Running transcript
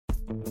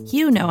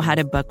You know how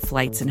to book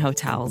flights and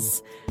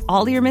hotels.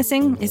 All you're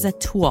missing is a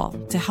tool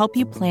to help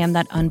you plan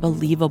that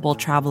unbelievable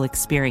travel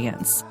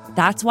experience.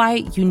 That's why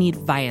you need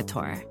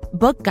Viator.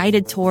 Book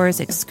guided tours,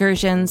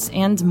 excursions,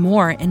 and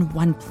more in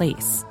one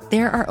place.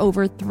 There are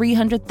over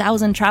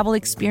 300,000 travel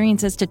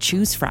experiences to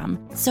choose from,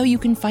 so you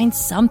can find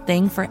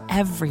something for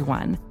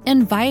everyone.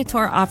 And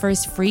Viator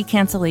offers free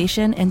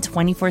cancellation and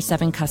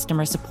 24/7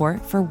 customer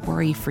support for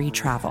worry-free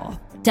travel.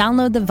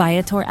 Download the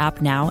Viator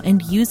app now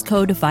and use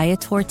code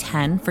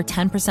Viator10 for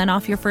 10%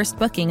 off your first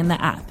booking in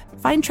the app.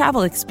 Find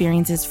travel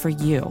experiences for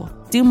you.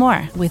 Do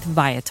more with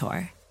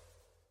Viator.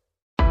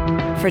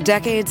 For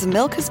decades,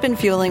 Milk has been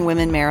fueling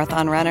women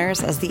marathon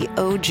runners as the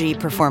OG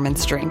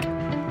performance drink.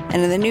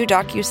 And in the new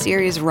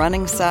docuseries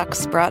Running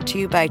Sucks, brought to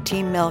you by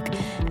Team Milk,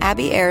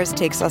 Abby Ayers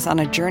takes us on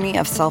a journey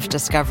of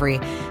self-discovery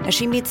as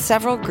she meets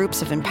several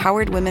groups of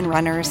empowered women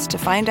runners to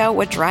find out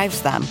what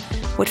drives them,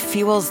 what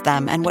fuels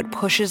them, and what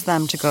pushes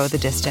them to go the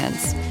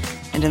distance.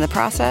 And in the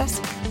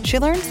process, she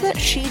learns that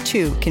she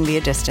too can be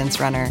a distance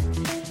runner.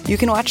 You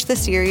can watch the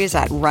series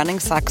at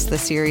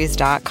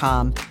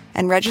runningsuckstheseries.com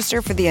and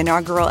register for the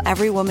inaugural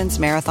Every Woman's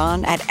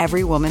Marathon at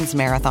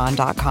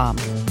everywomansmarathon.com.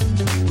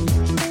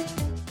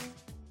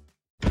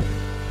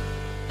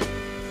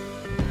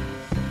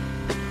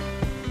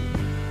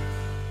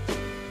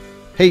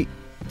 Hey,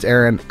 it's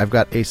Aaron. I've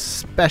got a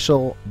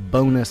special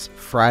bonus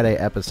Friday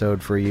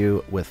episode for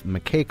you with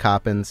McKay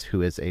Coppins,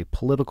 who is a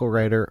political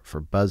writer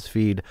for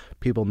BuzzFeed.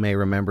 People may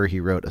remember he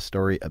wrote a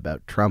story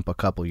about Trump a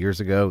couple years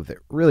ago that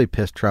really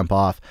pissed Trump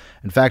off.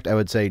 In fact, I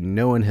would say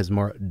no one has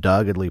more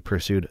doggedly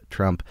pursued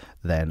Trump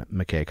than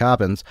McKay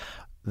Coppins.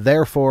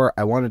 Therefore,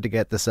 I wanted to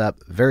get this up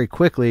very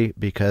quickly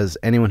because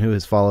anyone who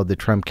has followed the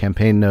Trump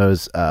campaign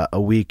knows a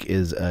week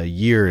is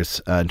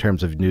years in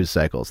terms of news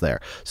cycles there.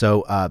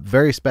 So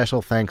very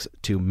special thanks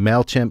to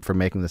MailChimp for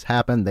making this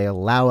happen. They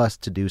allow us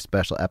to do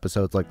special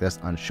episodes like this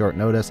on short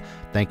notice.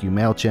 Thank you,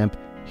 MailChimp.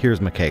 Here's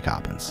McKay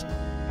Coppins.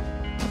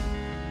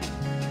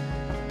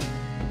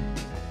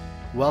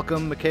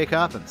 Welcome, McKay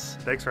Coppins.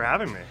 Thanks for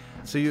having me.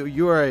 So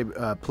you are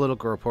a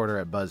political reporter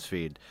at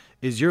BuzzFeed.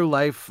 Is your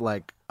life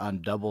like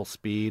on double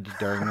speed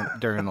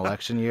during an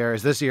election year?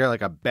 Is this year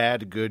like a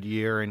bad, good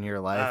year in your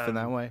life in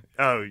that way?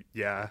 Oh,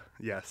 yeah.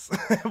 Yes.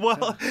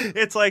 Well,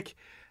 it's like,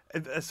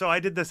 so I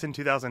did this in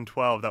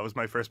 2012. That was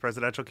my first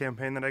presidential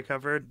campaign that I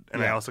covered.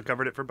 And I also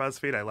covered it for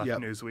BuzzFeed. I left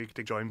Newsweek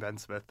to join Ben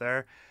Smith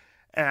there.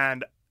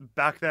 And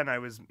back then I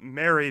was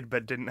married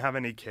but didn't have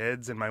any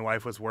kids, and my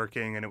wife was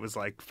working, and it was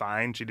like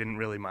fine. She didn't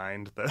really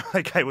mind that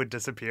like I would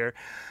disappear.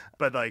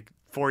 But like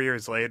 4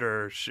 years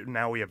later,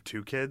 now we have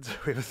 2 kids.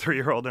 We have a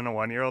 3-year-old and a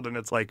 1-year-old, and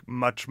it's like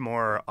much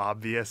more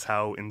obvious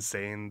how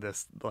insane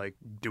this like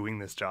doing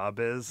this job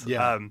is.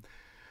 Yeah.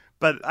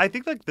 But I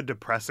think like the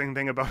depressing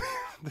thing about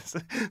this,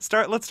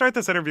 let's start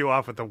this interview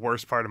off with the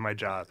worst part of my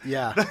job.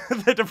 Yeah.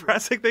 The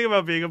depressing thing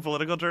about being a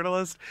political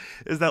journalist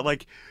is that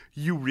like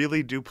you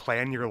really do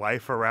plan your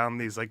life around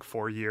these like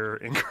 4-year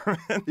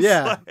increments.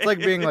 Yeah. It's like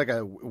being like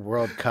a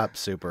World Cup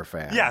super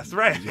fan. Yes,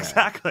 right. Yeah.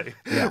 Exactly.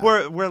 Yeah.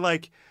 We're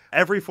like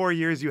every 4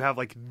 years you have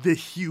like the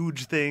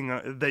huge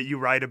thing that you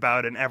write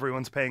about and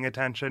everyone's paying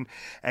attention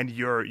and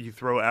you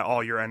throw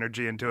all your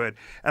energy into it.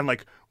 And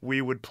like we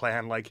would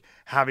plan like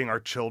having our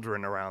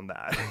children around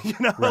that, you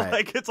know, right.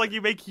 Like it's like you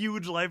make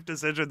huge life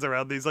decisions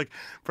around these like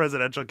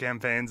presidential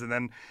campaigns. And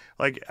then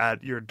like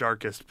at your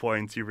darkest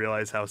points, you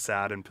realize how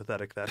sad and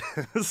pathetic that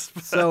is.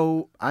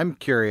 So I'm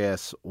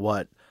curious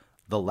what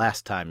the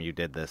last time you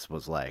did this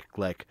was like.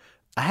 Like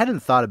I hadn't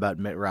thought about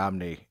Mitt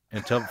Romney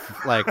until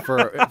like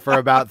for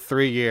about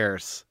 3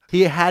 years.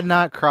 He had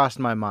not crossed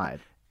my mind.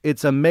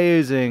 It's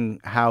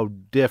amazing how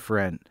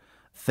different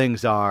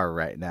things are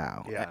right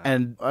now. Yeah.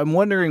 And I'm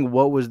wondering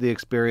what was the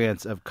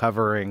experience of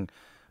covering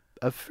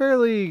a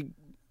fairly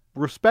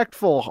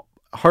respectful,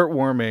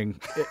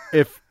 heartwarming,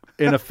 if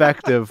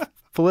ineffective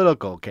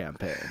political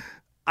campaign.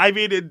 I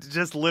mean, it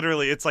just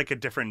literally, it's like a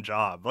different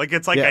job. Like,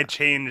 it's like I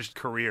changed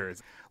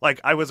careers. Like,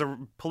 I was a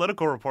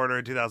political reporter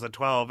in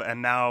 2012,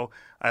 and now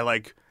I,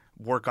 like,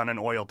 work on an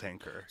oil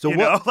tanker. So you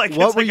know? Like,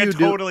 what it's like were a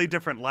totally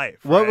different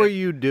life. What right? were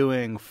you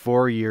doing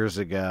 4 years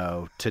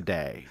ago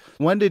today?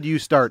 When did you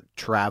start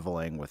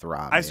traveling with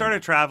Romney? I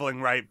started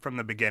traveling right from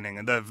the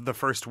beginning. The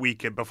first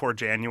week before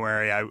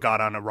January, I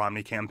got on a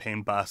Romney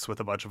campaign bus with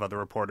a bunch of other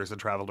reporters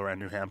and traveled around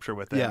New Hampshire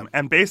with him. Yeah.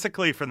 And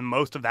basically, for the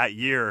most of that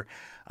year,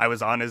 I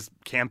was on his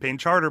campaign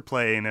charter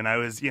plane, and I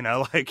was, you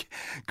know, like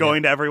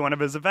going to every one of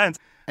his events.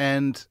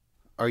 And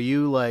are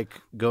you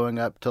like going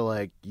up to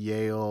like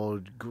Yale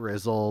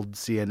grizzled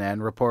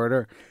CNN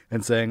reporter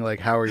and saying like,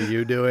 how are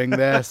you doing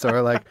this?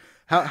 Or like,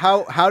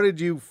 how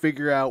did you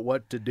figure out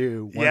what to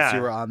do once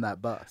you were on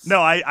that bus?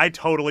 No, I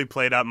totally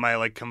played up my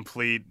like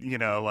complete, you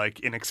know, like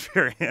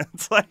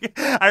inexperience. Like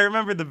I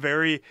remember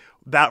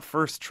that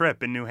first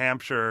trip in New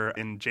Hampshire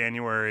in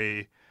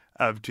January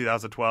of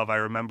 2012, I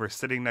remember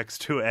sitting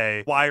next to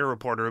a wire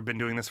reporter who'd been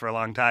doing this for a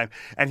long time,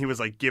 and he was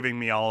like giving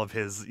me all of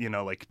his,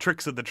 like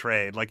tricks of the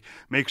trade, like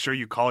make sure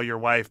you call your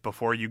wife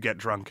before you get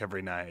drunk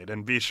every night,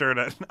 and be sure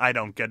to, I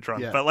don't get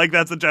drunk, but like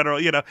that's a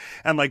general,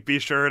 and like be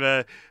sure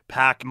to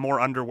pack more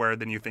underwear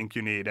than you think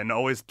you need, and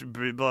always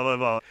blah, blah,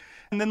 blah.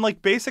 And then,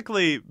 like,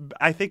 basically,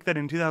 I think that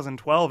in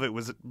 2012, it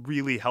was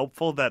really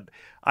helpful that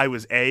I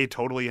was, A,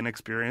 totally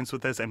inexperienced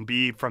with this, and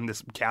B, from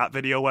this cat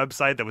video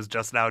website that was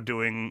just now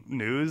doing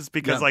news,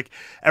 because, like,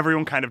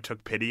 everyone kind of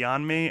took pity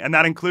on me. And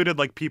that included,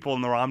 like, people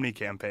in the Romney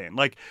campaign.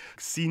 Like,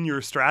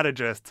 senior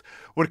strategists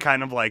would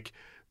kind of, like,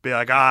 be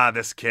like,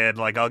 this kid,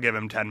 like, I'll give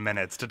him 10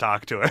 minutes to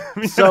talk to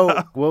him.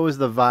 So what was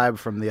the vibe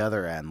from the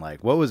other end?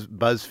 Like, what was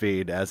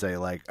BuzzFeed as a,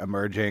 like,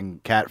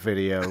 emerging cat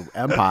video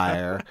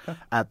empire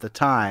at the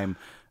time?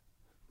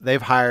 They've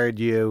hired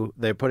you.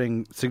 They're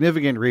putting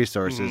significant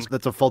resources.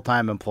 That's a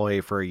full-time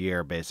employee for a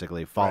year,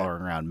 basically,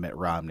 following around Mitt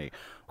Romney.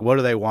 What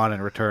do they want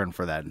in return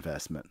for that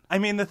investment? I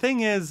mean, the thing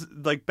is,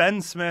 like,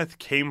 Ben Smith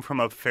came from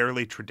a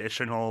fairly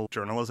traditional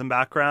journalism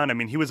background. I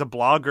mean, he was a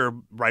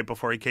blogger right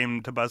before he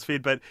came to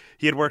BuzzFeed, but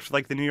he had worked for,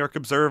 like, the New York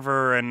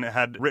Observer and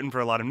had written for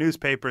a lot of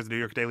newspapers, the New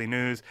York Daily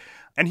News.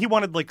 And he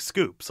wanted, like,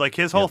 scoops. Like,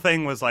 his whole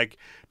thing was, like,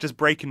 just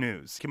break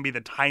news. It can be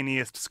the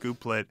tiniest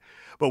scooplet,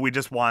 but we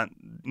just want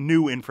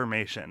new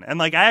information. And,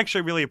 like, I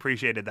actually really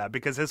appreciated that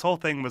because his whole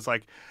thing was,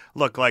 like,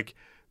 look, like,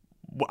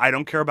 I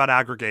don't care about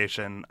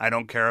aggregation. I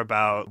don't care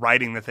about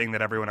writing the thing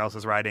that everyone else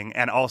is writing.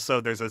 And also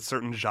there's a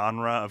certain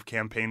genre of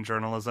campaign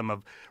journalism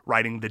of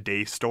writing the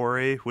day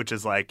story, which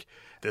is like,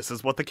 this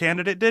is what the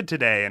candidate did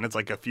today. And it's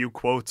like a few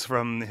quotes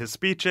from his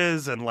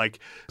speeches and like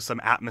some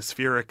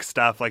atmospheric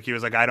stuff. Like he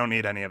was like, I don't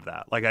need any of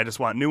that. Like, I just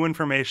want new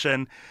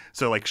information.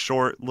 So like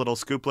short little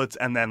scooplets,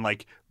 and then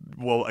like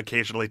we'll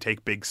occasionally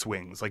take big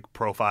swings, like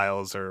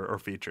profiles or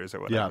features or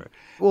whatever.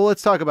 Yeah. Well,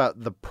 let's talk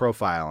about the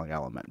profiling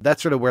element.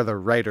 That's sort of where the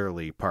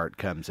writerly part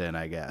comes in,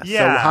 I guess.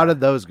 Yeah. So how did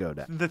those go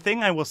down? The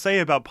thing I will say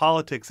about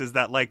politics is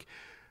that like,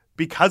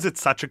 because it's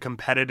such a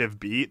competitive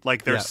beat,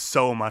 like there's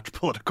so much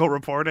political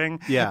reporting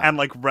and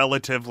like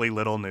relatively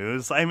little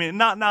news. I mean,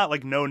 not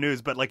like no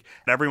news, but like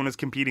everyone is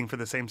competing for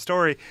the same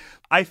story.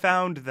 I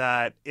found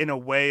that in a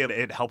way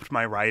it helped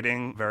my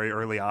writing very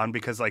early on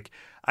because like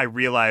I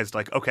realized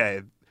like,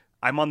 okay,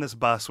 I'm on this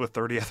bus with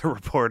 30 other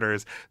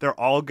reporters. They're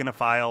all going to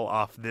file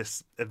off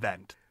this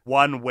event.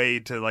 One way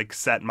to like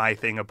set my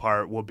thing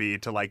apart will be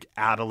to like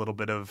add a little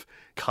bit of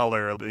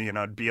color, you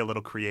know, be a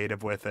little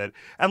creative with it.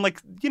 And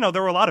like, you know,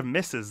 there were a lot of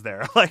misses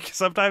there. Like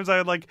sometimes I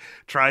would like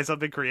try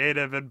something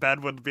creative and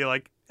Ben would be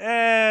like,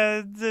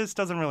 this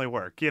doesn't really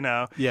work, you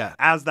know? Yeah.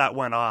 As that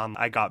went on,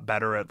 I got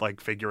better at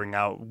like figuring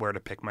out where to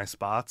pick my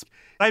spots.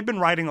 I'd been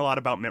writing a lot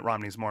about Mitt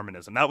Romney's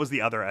Mormonism. That was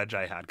the other edge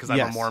I had because I'm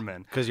a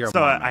Mormon. Because you're a so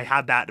Mormon. I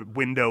had that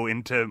window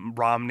into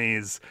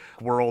Romney's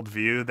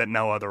worldview that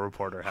no other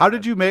reporter had. How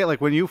did you make,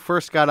 like when you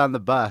first got on the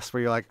bus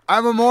where you're like,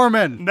 I'm a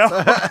Mormon? No,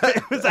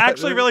 it was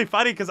actually really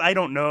funny because I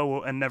don't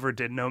know and never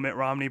did know Mitt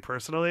Romney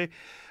personally.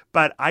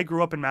 But I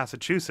grew up in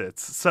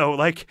Massachusetts, so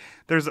like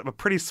there's a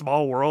pretty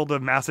small world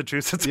of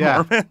Massachusetts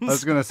Mormons. I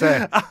was going to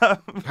say,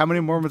 how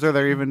many Mormons are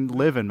there even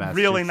live in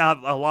Massachusetts? Really not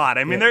a lot.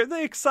 I mean, they're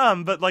like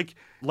some, but like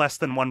less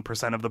than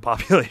 1% of the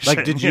population.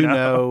 Like, did you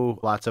know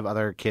lots of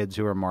other kids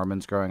who were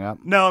Mormons growing up?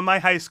 No, in my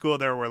high school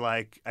there were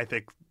like, I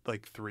think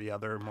like 3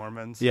 other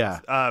Mormons. Yeah.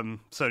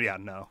 So yeah,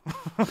 no.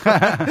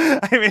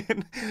 I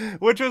mean,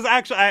 which was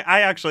actually,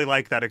 I actually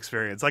like that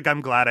experience. Like, I'm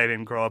glad I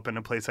didn't grow up in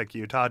a place like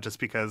Utah just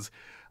because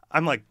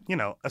I'm like, you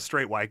know, a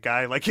straight white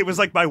guy. Like, it was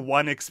like my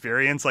one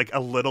experience, like a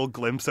little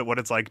glimpse at what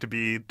it's like to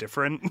be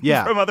different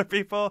from other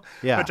people,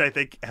 which I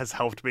think has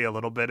helped me a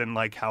little bit in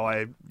like how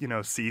I, you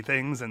know, see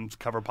things and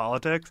cover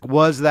politics.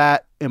 Was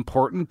that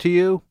important to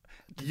you?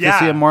 To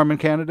see a Mormon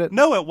candidate?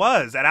 No, it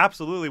was. It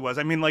absolutely was.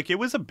 I mean, like, it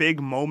was a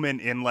big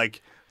moment in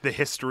like the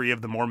history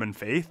of the Mormon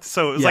faith.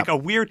 So it was like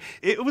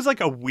it was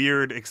like a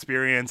weird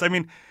experience. I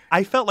mean,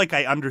 I felt like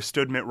I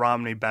understood Mitt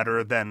Romney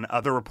better than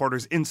other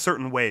reporters in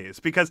certain ways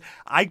because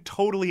I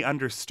totally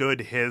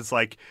understood his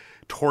like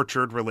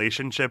tortured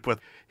relationship with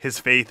his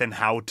faith and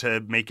how to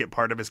make it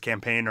part of his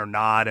campaign or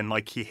not. And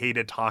like he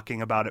hated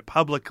talking about it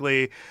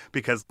publicly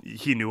because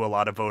he knew a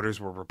lot of voters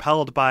were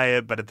repelled by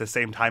it. But at the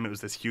same time, it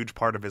was this huge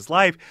part of his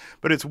life.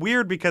 But it's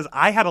weird because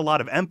I had a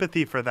lot of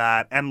empathy for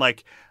that. And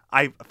like,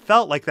 I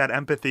felt like that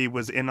empathy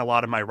was in a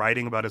lot of my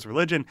writing about his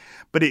religion,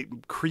 but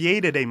it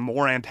created a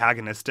more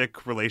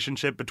antagonistic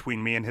relationship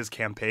between me and his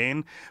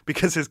campaign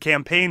because his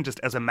campaign, just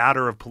as a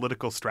matter of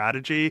political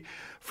strategy,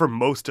 for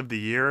most of the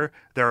year,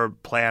 their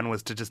plan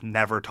was to just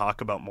never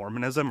talk about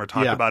Mormonism or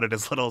talk about it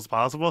as little as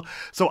possible.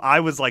 So I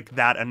was like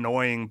that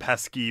annoying,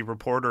 pesky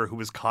reporter who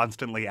was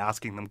constantly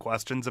asking them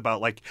questions about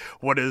like,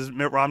 what does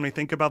Mitt Romney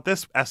think about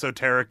this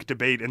esoteric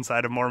debate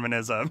inside of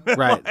Mormonism?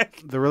 Right.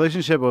 Like, the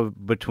relationship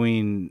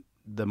between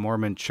the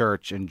Mormon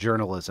church and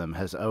journalism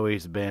has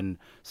always been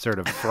sort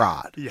of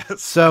fraught.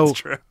 Yes, so that's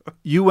true.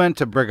 You went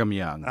to Brigham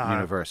Young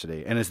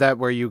University, and is that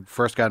where you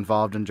first got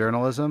involved in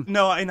journalism?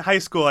 No, in high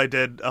school I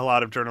did a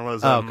lot of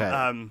journalism. Oh,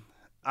 okay.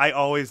 I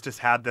always just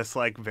had this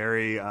like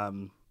very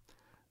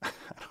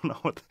don't know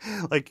what,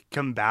 like,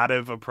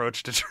 combative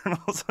approach to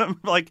journalism.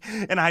 Like,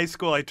 in high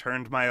school, I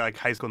turned my, like,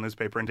 high school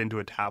newspaper into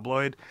a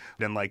tabloid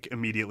and, like,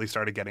 immediately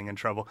started getting in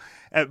trouble.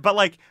 But,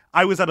 like,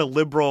 I was at a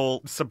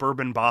liberal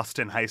suburban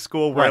Boston high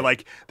school where,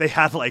 like, they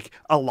had, like,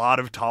 a lot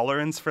of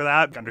tolerance for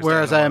that.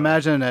 Whereas I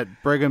imagine at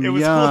Brigham Young, it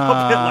was a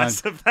little bit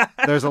less of that.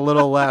 There's a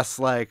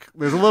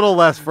little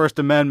less First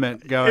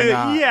Amendment going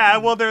on. Yeah,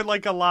 well, they're,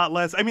 like, a lot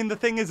less. I mean, the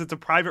thing is, it's a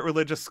private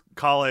religious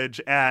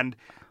college, and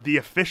the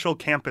official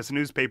campus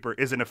newspaper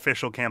is an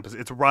official campus.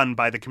 It's run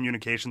by the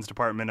communications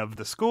department of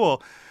the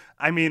school.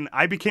 I mean,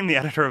 I became the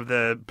editor of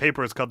the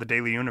paper. It's called the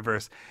Daily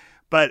Universe.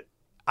 But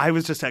I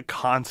was just a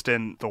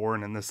constant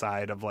thorn in the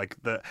side of, like,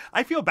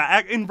 I feel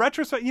bad. In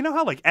retrospect, you know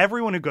how, like,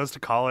 everyone who goes to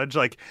college,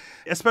 like,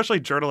 especially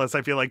journalists,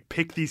 I feel like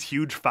pick these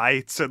huge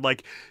fights and,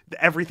 like,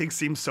 everything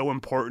seems so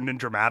important and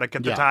dramatic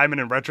at the time.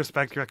 And in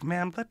retrospect, you're like,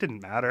 man, that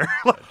didn't matter.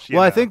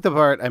 I think the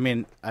part, I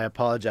mean, I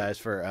apologize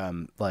for,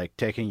 like,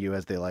 taking you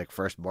as the, like,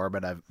 first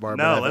Mormon I've ever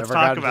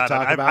gotten to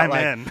talk about.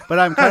 I'm in. But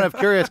I'm kind of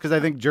curious because I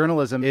think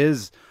journalism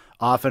is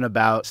often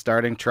about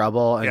starting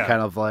trouble and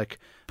kind of, like,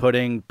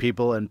 putting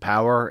people in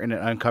power in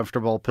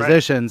uncomfortable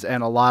positions,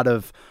 and a lot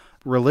of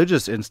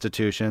religious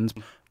institutions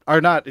are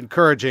not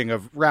encouraging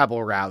of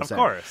rabble rousing. Of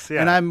course,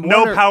 yeah. And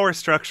no power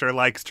structure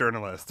likes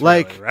journalists,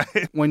 like, really,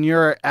 right? When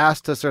you're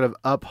asked to sort of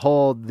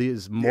uphold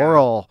these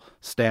moral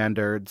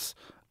standards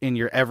in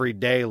your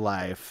everyday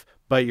life,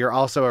 but you're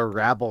also a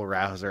rabble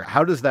rouser,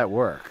 how does that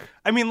work?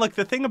 I mean, like,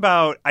 the thing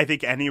about, I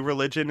think, any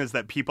religion is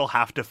that people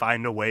have to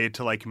find a way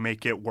to, like,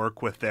 make it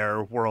work with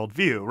their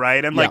worldview,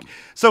 right? And, like,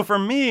 so for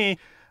me,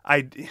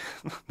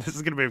 this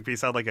is going to make me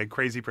sound like a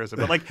crazy person,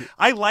 but, like,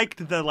 I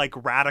liked the, like,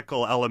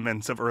 radical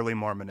elements of early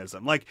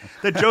Mormonism. Like,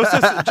 the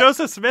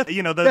Joseph Smith,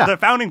 you know, the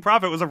founding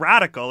prophet was a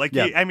radical. Like,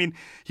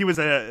 he was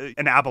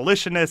an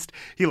abolitionist.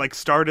 He, like,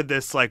 started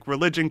this, like,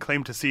 religion,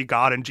 claimed to see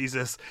God and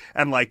Jesus,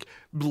 and, like,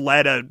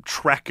 led a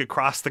trek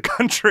across the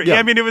country. Yeah.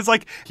 I mean, it was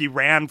like he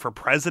ran for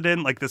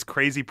president, like this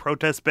crazy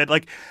protest bid.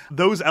 Like,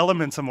 those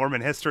elements of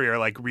Mormon history are,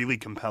 like, really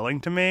compelling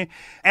to me.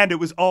 And it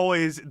was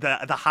always, the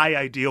high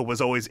ideal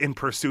was always in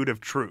pursuit of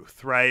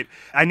truth, right?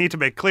 I need to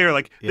make clear,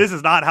 like, this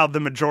is not how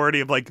the majority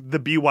of, like, the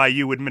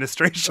BYU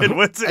administration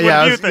would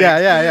view things.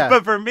 Yeah.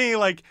 But for me,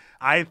 like,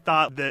 I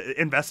thought the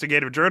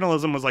investigative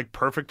journalism was, like,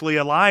 perfectly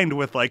aligned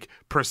with, like,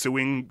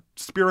 pursuing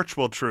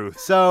spiritual truth.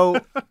 So,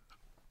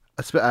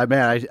 man,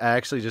 I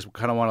actually just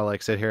kind of want to,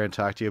 like, sit here and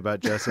talk to you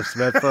about Joseph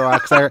Smith for a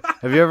while.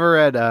 Have you ever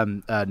read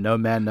No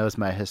Man Knows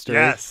My History?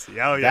 Yes.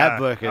 Oh, yeah. That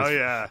book is... Oh,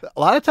 yeah. A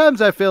lot of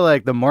times I feel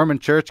like the Mormon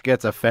Church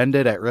gets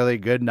offended at really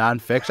good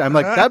nonfiction. I'm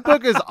like, that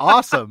book is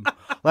awesome.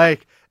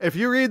 Like, if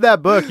you read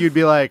that book, you'd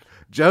be like,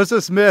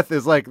 Joseph Smith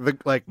is, like, the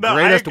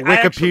greatest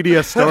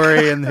Wikipedia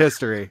story in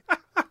history.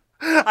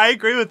 I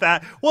agree with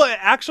that. Well,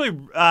 actually,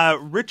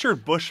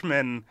 Richard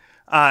Bushman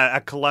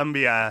at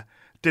Columbia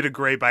did a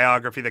great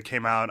biography that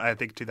came out, I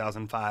think,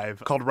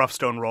 2005, called Rough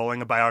Stone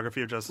Rolling, a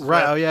biography of Joseph Smith.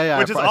 Right, oh, yeah.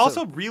 Which is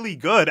also really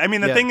good. I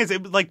mean, the thing is,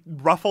 it, like,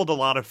 ruffled a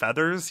lot of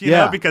feathers, you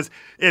know, because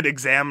it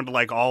examined,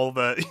 like, all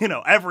the, you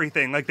know,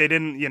 everything. Like, they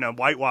didn't, you know,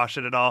 whitewash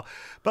it at all.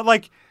 But,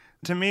 like,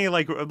 to me,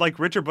 like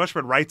Richard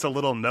Bushman writes a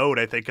little note,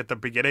 I think, at the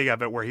beginning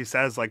of it where he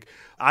says, like,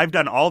 I've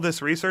done all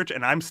this research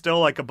and I'm still,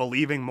 like, a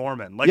believing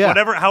Mormon. Like,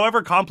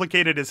 however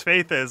complicated his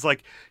faith is,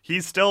 like,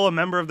 he's still a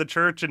member of the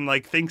church and,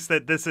 like, thinks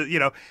that this is, you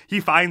know,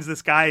 he finds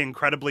this guy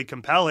incredibly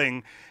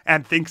compelling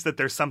and thinks that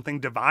there's something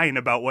divine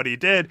about what he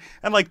did.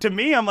 And, like, to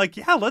me, I'm like,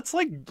 yeah, let's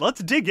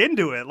dig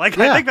into it. Like,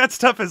 I think that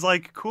stuff is,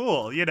 like,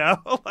 cool, you know?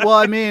 Well,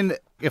 I mean,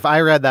 if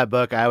I read that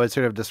book, I would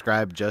sort of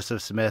describe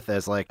Joseph Smith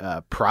as, like,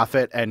 a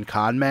prophet and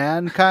con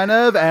man, kind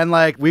of. And,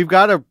 like, we've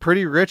got a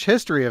pretty rich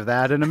history of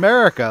that in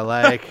America.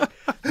 Like,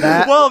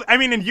 that. Well, I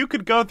mean, and you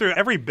could go through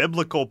every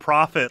biblical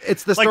prophet.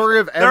 It's the story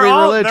of every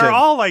religion. They're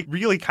all, like,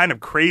 really kind of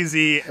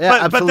crazy.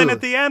 Yeah, but then at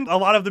the end, a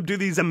lot of them do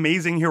these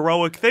amazing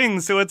heroic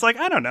things. So it's like,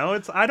 I don't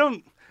know. I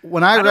don't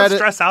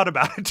stress out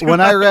about it too much. When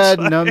I read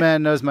No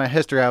Man Knows My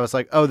History, I was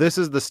like, oh, this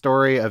is the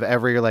story of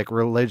every, like,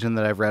 religion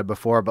that I've read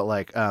before, but,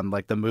 like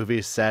the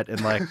movies set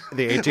in, like,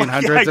 the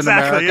 1800s in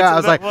America.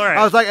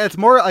 I was like, it's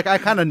more like I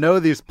kind of know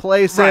these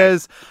places.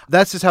 Right.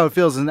 That's just how it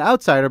feels as an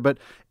outsider. But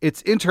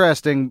it's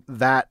interesting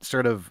that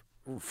sort of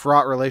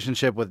fraught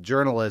relationship with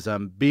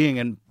journalism being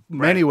in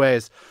many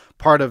ways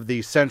part of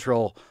the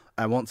central,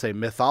 I won't say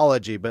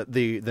mythology, but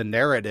the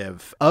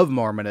narrative of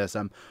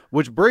Mormonism,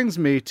 which brings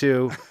me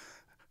to...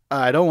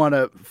 I don't want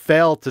to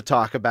fail to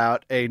talk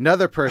about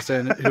another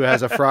person who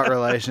has a fraught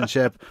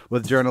relationship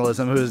with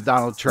journalism, who is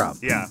Donald Trump.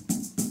 Yeah.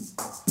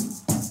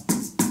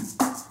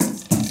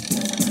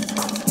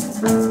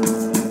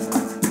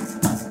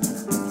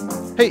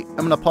 Hey,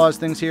 I'm going to pause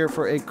things here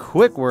for a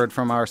quick word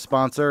from our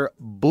sponsor,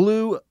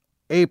 Blue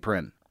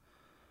Apron.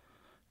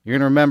 You're going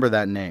to remember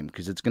that name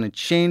because it's going to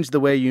change the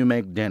way you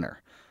make dinner.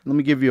 Let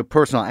me give you a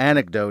personal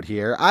anecdote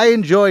here. I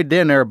enjoy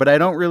dinner, but I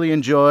don't really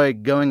enjoy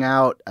going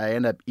out. I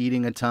end up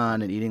eating a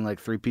ton and eating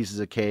like 3 pieces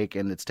of cake,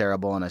 and it's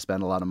terrible, and I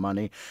spend a lot of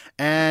money.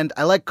 And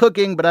I like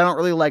cooking, but I don't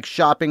really like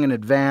shopping in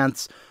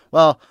advance.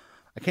 Well,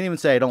 I can't even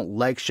say I don't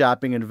like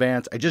shopping in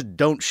advance. I just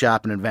don't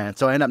shop in advance,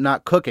 so I end up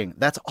not cooking.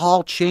 That's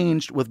all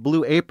changed with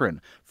Blue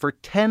Apron. For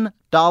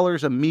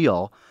 $10 a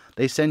meal,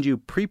 they send you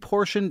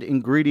pre-portioned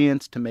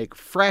ingredients to make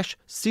fresh,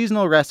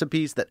 seasonal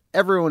recipes that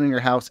everyone in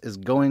your house is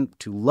going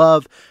to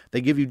love.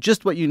 They give you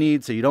just what you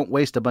need so you don't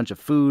waste a bunch of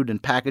food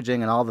and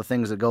packaging and all the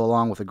things that go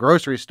along with a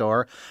grocery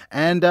store.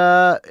 And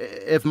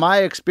if my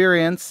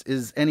experience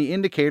is any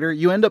indicator,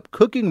 you end up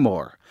cooking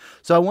more.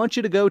 So I want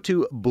you to go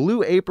to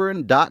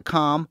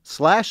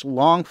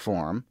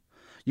blueapron.com/longform.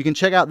 You can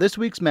check out this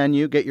week's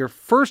menu, get your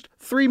first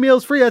 3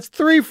 meals free. That's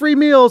 3 free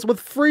meals with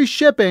free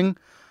shipping.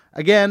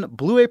 Again,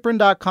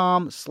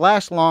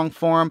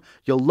 blueapron.com/longform.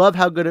 You'll love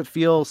how good it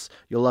feels.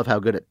 You'll love how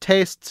good it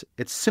tastes.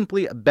 It's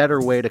simply a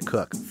better way to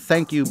cook.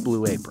 Thank you,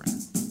 Blue Apron.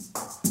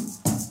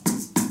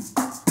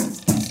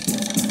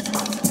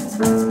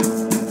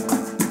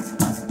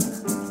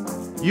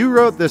 You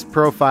wrote this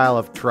profile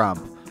of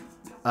Trump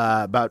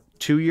about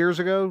 2 years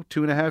ago,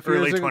 2.5 years ago?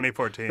 Early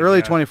 2014.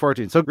 Early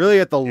 2014. So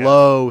really at the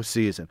low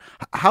season.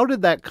 How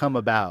did that come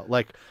about?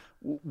 Like,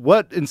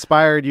 what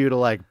inspired you to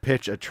like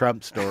pitch a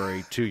Trump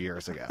story 2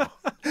 years ago?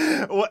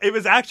 Well, it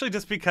was actually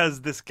just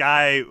because this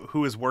guy who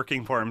was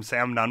working for him,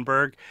 Sam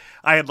Nunberg,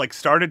 I had like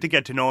started to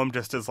get to know him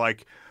just as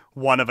like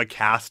one of a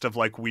cast of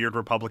like weird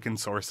Republican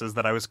sources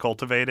that I was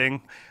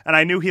cultivating. And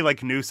I knew he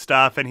like knew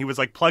stuff, and he was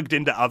like plugged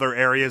into other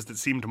areas that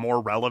seemed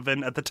more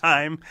relevant at the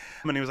time.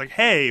 And he was like,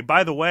 hey,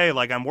 by the way,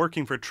 like I'm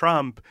working for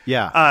Trump.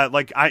 Yeah.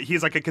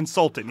 He's like a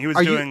consultant. He was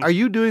Are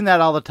you doing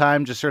that all the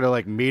time? Just sort of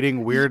like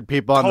meeting weird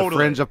people on the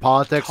fringe of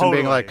politics and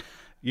being like,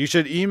 you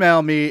should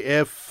email me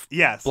if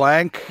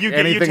blank you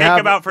take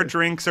them out for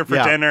drinks or for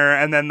dinner,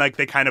 and then like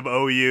they kind of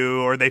owe you,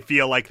 or they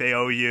feel like they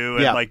owe you,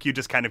 and like you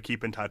just kind of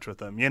keep in touch with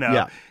them, you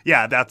know?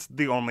 Yeah, that's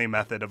the only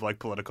method of like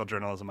political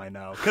journalism I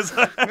know. Because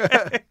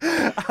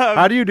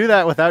how do you do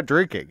that without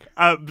drinking?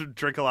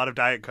 Drink a lot of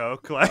Diet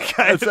Coke. Like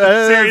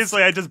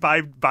seriously, I just buy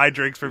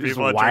drinks for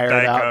people and drink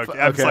Diet Coke.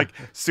 I'm just like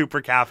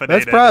super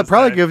caffeinated. That's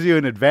probably gives you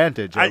an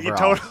advantage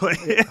overall.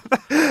 Totally.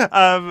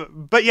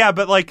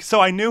 But like, so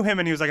I knew him,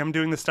 and he was like, I'm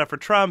doing this stuff for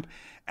Trump.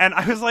 And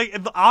I was like,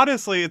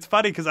 honestly, it's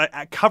funny because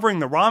covering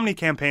the Romney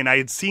campaign, I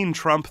had seen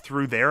Trump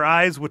through their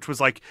eyes, which was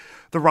like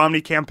the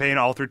Romney campaign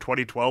all through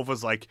 2012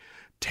 was like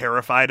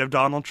terrified of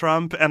Donald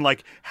Trump, and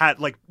like had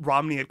like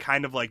Romney had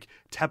kind of like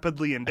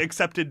tepidly and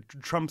accepted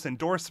Trump's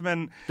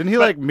endorsement. Didn't he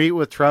like meet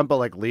with Trump but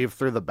like leave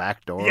through the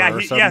back door?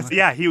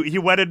 He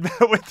wedded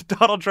with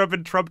Donald Trump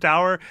in Trump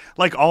Tower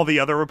like all the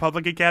other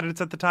Republican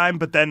candidates at the time,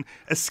 but then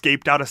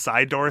escaped out a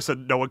side door so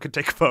no one could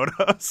take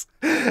photos.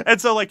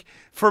 And so like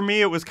for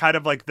me, it was kind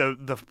of like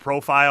the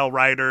profile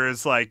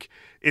writers like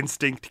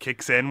instinct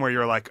kicks in where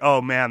you're like, oh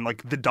man,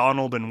 like the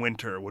Donald in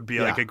winter would be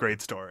like a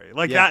great story.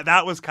 Like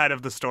that was kind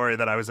of the story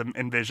that I was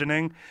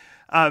envisioning.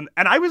 And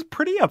I was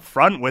pretty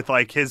upfront with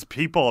like his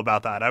people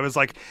about that. I was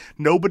like,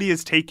 nobody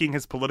is taking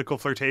his political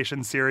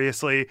flirtation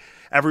seriously.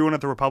 Everyone at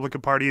the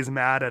Republican Party is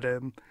mad at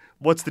him.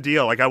 What's the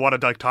deal? Like, I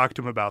wanted to like talk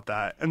to him about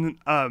that. And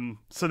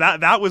so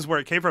that was where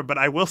it came from. But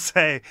I will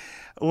say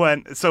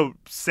so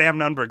Sam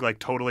Nunberg like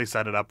totally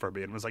set it up for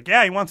me and was like,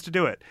 yeah, he wants to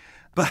do it.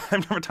 But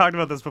I've never talked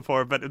about this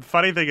before. But the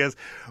funny thing is,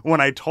 when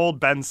I told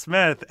Ben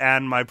Smith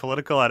and my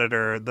political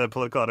editor,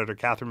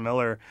 Catherine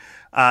Miller,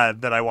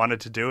 that I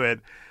wanted to do it,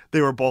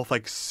 they were both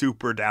like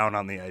super down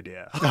on the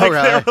idea. Like,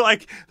 really? They're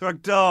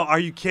like, "Oh, are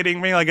you kidding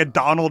me? Like a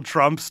Donald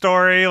Trump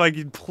story?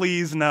 Like,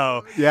 please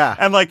no." Yeah.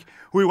 And like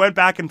we went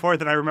back and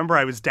forth, and I remember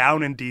I was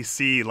down in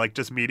D.C. like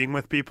just meeting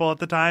with people at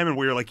the time, and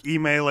we were like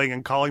emailing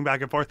and calling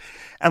back and forth,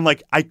 and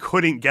like I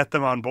couldn't get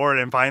them on board,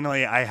 and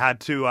finally I had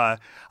to. I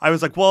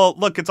was like, "Well,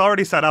 look, it's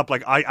already set up.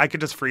 Like I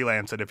could just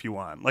freelance it if you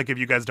want. Like if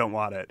you guys don't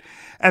want it,"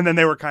 and then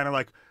they were kind of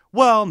like,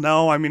 well,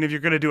 no, I mean, if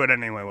you're going to do it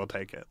anyway, we'll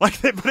take it. Like,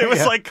 but it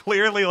was like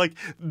clearly like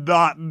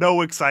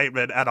no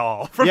excitement at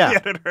all from the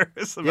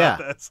editors about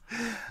this.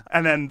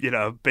 And then,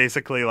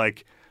 basically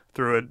like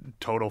through a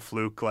total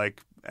fluke,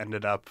 like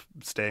ended up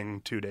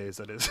staying 2 days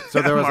at his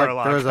So there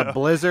was a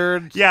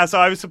blizzard. Yeah, so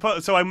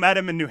I met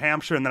him in New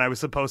Hampshire, and then I was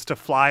supposed to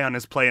fly on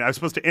his plane. I was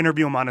supposed to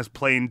interview him on his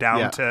plane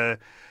down to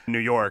New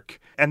York.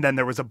 And then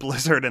there was a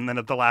blizzard, and then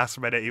at the last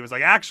minute, he was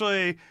like,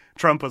 actually,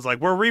 Trump was like,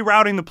 we're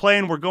rerouting the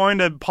plane. We're going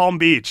to Palm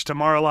Beach, to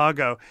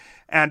Mar-a-Lago.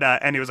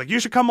 And he was like, you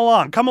should come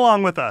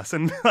along with us.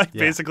 And like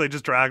basically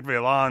just dragged me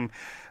along.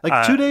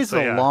 Like 2 days is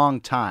a long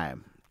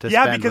time to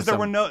spend because there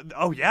were no,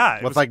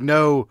 it was like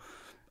no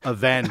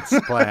events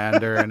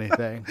planned or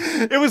anything.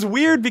 It was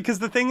weird because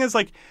the thing is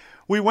like,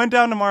 we went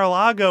down to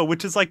Mar-a-Lago,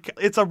 which is like,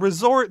 it's a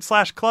resort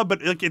 / club,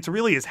 but like it's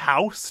really his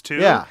house too.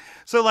 Yeah.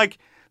 So like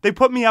they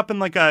put me up in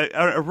like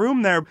a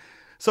room there.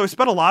 So I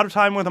spent a lot of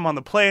time with him on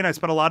the plane. I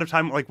spent a lot of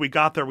time, like we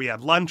got there, we had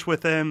lunch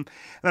with him. And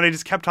then I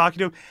just kept talking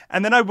to him.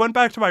 And then I went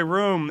back to my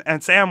room,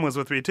 and Sam was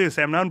with me too,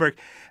 Sam Nunberg.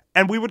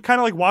 And we would kind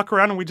of like walk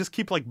around, and we just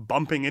keep like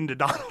bumping into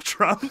Donald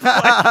Trump.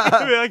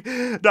 like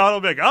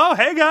Donald would be like, oh,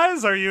 hey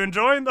guys, are you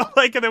enjoying the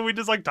like? And then we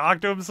just like talk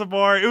to him some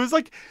more. It was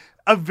like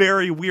a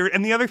very weird.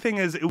 And the other thing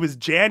is, it was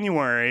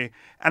January,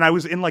 and I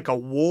was in like a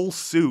wool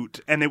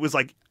suit, and it was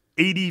like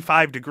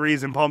 85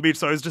 degrees in Palm Beach,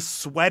 so I was just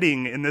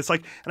sweating in this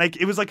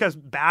it was like a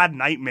bad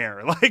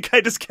nightmare. Like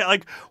I just can't,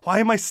 like, why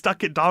am I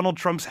stuck at Donald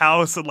Trump's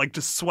house and like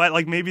just sweat?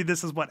 Like maybe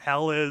this is what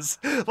hell is.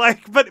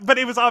 Like, but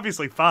it was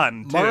obviously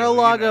fun too.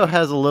 Mar-a-Lago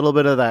has a little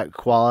bit of that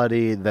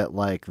quality that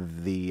like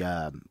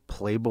the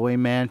Playboy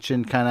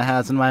Mansion kind of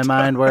has in my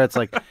mind, where it's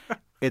like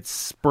it's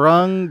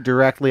sprung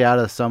directly out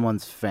of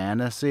someone's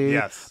fantasy.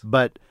 Yes,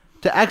 but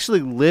to actually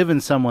live in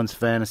someone's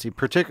fantasy,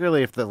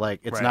 particularly if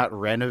it's not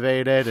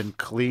renovated and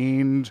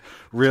cleaned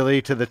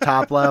really to the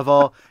top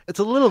level, it's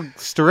a little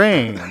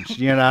strange,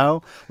 you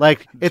know?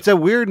 Like, it's a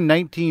weird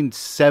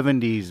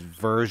 1970s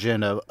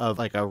version of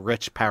like a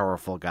rich,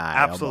 powerful guy.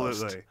 Absolutely.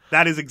 Almost.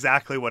 That is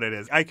exactly what it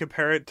is. I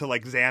compare it to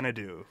like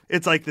Xanadu.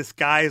 It's like this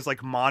guy's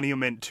like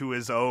monument to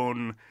his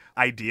own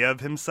idea of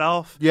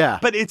himself. Yeah.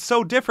 But it's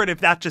so different if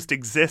that just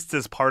exists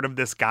as part of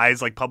this guy's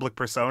like public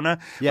persona.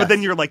 Yes. But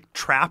then you're like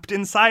trapped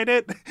inside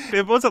it.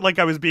 It wasn't like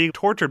I was being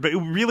tortured, but it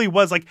really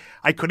was like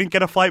I couldn't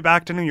get a flight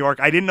back to New York.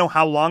 I didn't know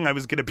how long I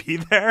was going to be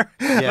there.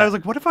 Yeah. And I was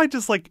like, what if I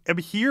just like am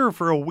here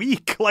for a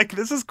week? Like,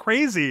 this is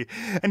crazy.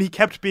 And he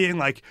kept being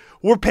like,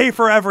 we'll pay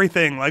for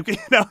everything. Like, you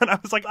know, and I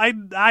was like,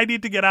 I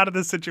need to get out of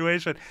this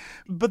situation.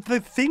 But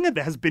the thing that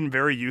has been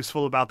very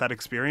useful about that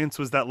experience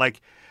was that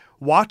like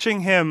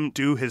watching him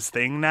do his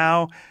thing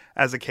now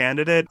as a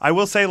candidate, I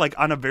will say like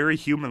on a very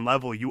human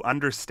level, you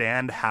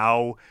understand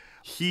how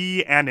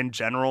he and in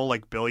general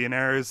like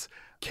billionaires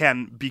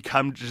can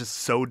become just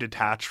so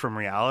detached from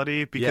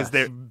reality because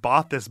they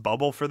bought this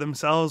bubble for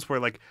themselves where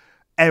like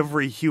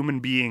every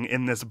human being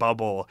in this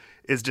bubble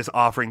is just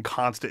offering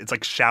constant, it's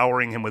like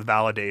showering him with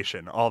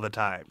validation all the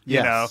time,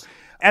 you know?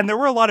 And there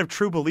were a lot of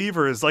true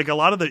believers, like a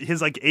lot of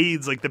his like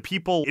aides, like the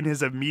people in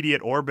his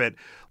immediate orbit,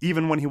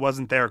 even when he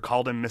wasn't there,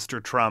 called him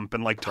Mr. Trump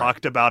and like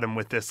talked about him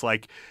with this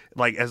like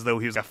as though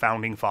he was a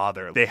founding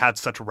father. They had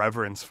such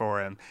reverence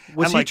for him.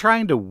 Was he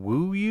trying to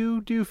woo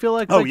you? Do you feel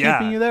like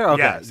keeping you there?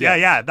 Okay. Yes.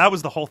 Yeah. That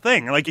was the whole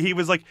thing. Like he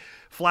was like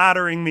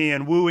flattering me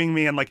and wooing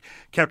me and like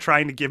kept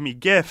trying to give me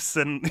gifts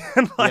and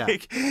and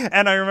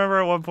I remember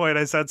at one point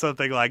I said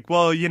something like,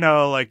 well, you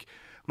know, like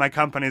my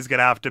company's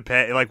gonna have to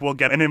pay, like we'll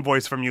get an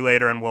invoice from you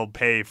later and we'll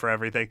pay for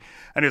everything.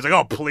 And he was like,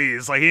 oh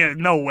please, like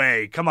no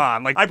way, come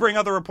on, like I bring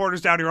other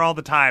reporters down here all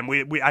the time,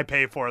 I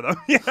pay for them.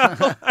 You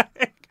know?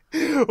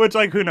 Which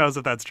like who knows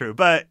if that's true,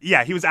 but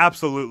yeah, he was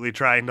absolutely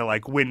trying to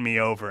like win me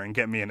over and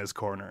get me in his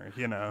corner,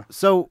 you know.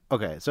 So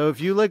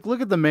if you like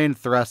look at the main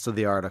thrust of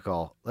the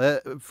article,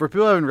 for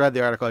people who haven't read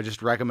the article, I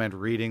just recommend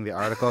reading the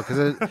article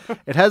because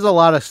it has a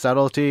lot of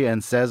subtlety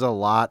and says a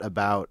lot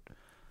about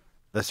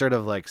the sort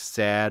of like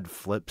sad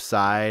flip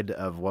side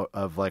of what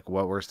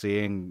we're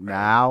seeing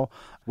now,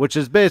 which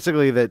is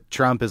basically that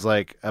Trump is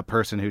like a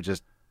person who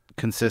just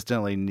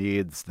consistently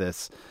needs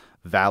this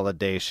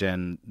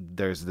validation.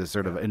 There's this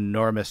sort of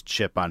enormous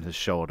chip on his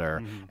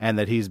shoulder, and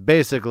that he's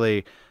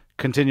basically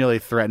continually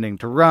threatening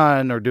to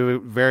run or do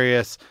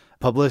various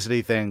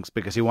publicity things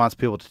because he wants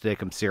people to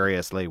take him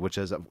seriously, which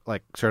is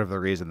like sort of the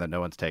reason that no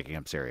one's taking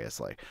him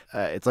seriously.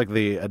 It's like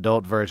the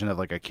adult version of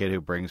like a kid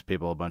who brings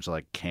people a bunch of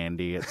like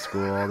candy at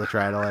school to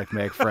try to like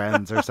make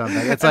friends or something.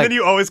 It's and then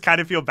you always kind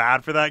of feel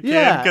bad for that kid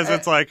because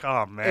it's like,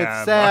 oh man,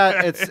 it's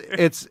sad.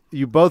 it's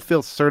you both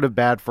feel sort of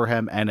bad for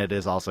him, and it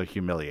is also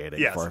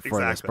humiliating for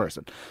this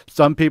person.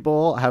 Some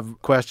people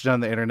have questioned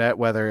on the internet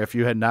whether if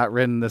you had not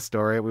written this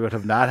story, we would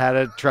have not had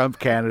a Trump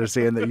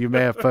candidacy and that you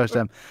may have pushed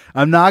him.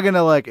 I'm not going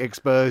to like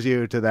expose you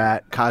to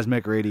that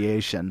cosmic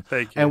radiation.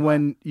 Thank you. And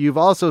when you've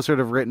also sort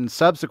of written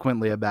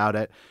subsequently about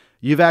it,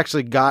 you've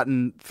actually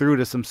gotten through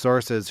to some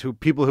sources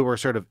people who were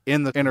sort of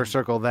in the inner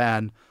circle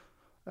then,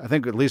 I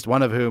think at least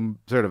one of whom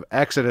sort of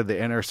exited the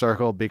inner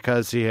circle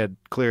because he had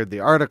cleared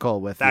the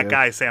article with that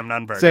guy, Sam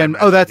Nunberg. Sam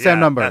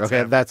Nunberg.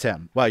 Okay, that's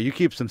him. Wow, you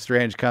keep some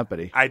strange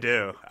company. I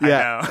do.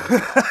 Yeah.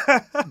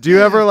 I know. Do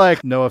you ever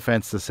like, no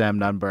offense to Sam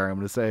Nunberg, I'm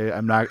going to say,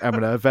 I'm going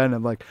to offend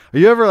him. Like, are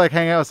you ever like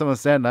hang out with someone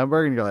Sam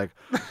Nunberg and you're like,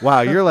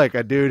 wow, you're like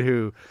a dude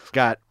who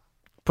got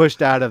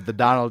pushed out of the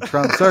Donald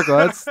Trump circle.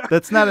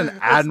 That's not an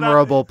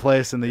admirable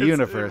place in the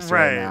universe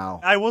right now.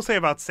 I will say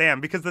about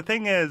Sam, because the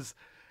thing is,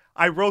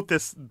 I wrote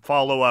this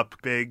follow-up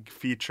big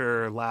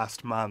feature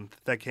last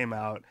month that came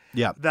out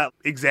that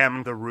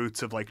examined the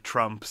roots of like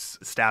Trump's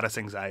status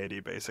anxiety,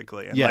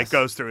 basically, and like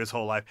goes through his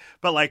whole life.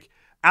 But like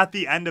at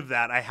the end of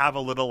that, I have a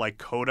little like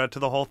coda to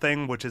the whole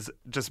thing, which is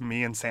just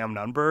me and Sam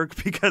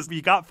Nunberg, because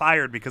he got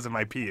fired because of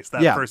my piece,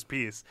 that first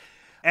piece.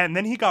 And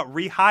then he got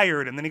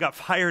rehired, and then he got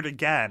fired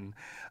again.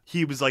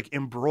 He was like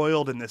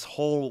embroiled in this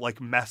whole like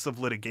mess of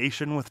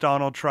litigation with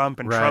Donald Trump,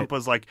 and Trump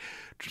was like,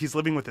 he's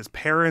living with his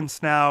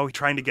parents now,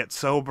 trying to get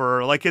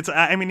sober. Like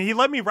I mean, he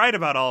let me write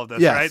about all of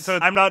this, right? So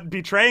I'm not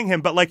betraying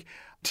him, but like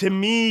to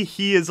me,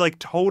 he is like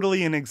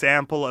totally an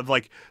example of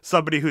like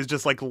somebody who's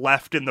just like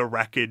left in the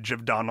wreckage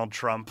of Donald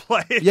Trump,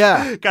 like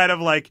kind of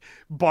like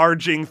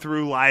barging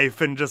through life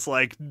and just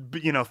like,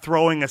 you know,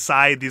 throwing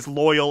aside these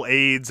loyal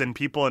aides and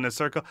people in his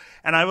circle.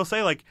 And I will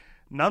say, like,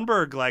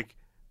 Nunberg, like,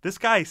 this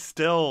guy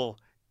still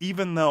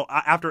even though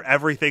after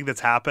everything that's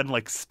happened,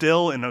 like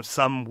still in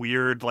some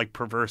weird, like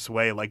perverse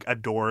way, like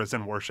adores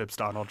and worships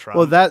Donald Trump.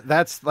 Well,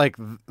 that's like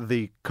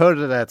the code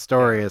of that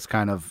story is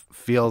kind of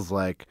feels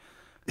like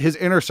his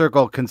inner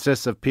circle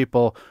consists of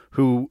people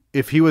who,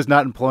 if he was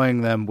not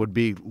employing them, would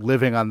be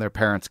living on their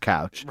parents'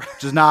 couch,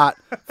 which is not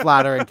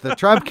flattering to the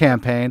Trump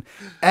campaign.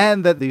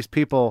 And that these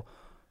people,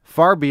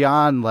 far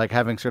beyond like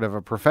having sort of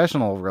a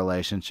professional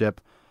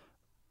relationship,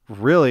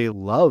 really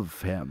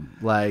love him,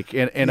 like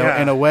in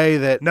a way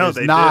that is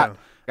not.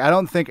 Do. I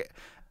don't think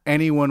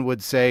anyone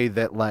would say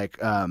that like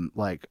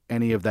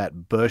any of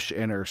that Bush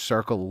inner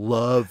circle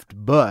loved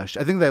Bush.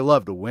 I think they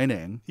loved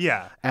winning.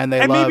 Yeah, and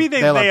maybe they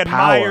admired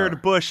power.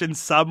 Bush in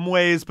some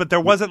ways, but there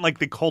wasn't like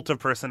the cult of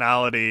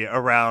personality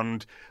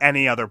around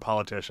any other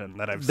politician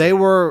that I've seen. They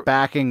were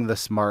backing the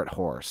smart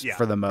horse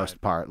for the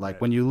most part.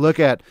 Like when you look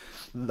at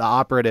the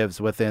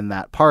operatives within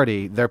that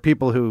party, they're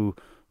people who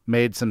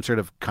made some sort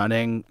of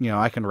cunning,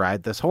 I can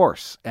ride this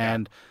horse.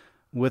 And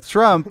with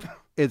Trump,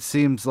 it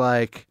seems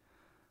like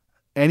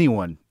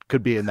anyone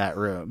could be in that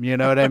room. You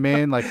know what I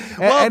mean? Like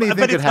anything but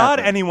could it's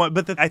happen. Not anyone.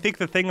 But I think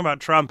the thing about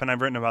Trump, and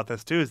I've written about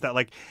this too, is that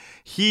like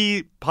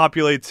he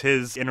populates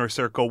his inner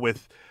circle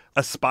with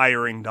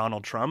aspiring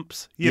Donald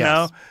Trumps, you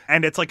know?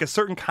 And it's like a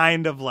certain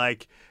kind of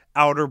like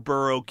outer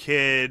borough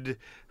kid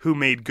who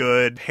made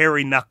good,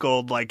 hairy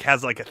knuckled, like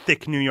has like a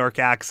thick New York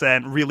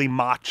accent, really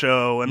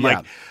macho, and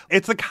like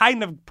it's the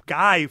kind of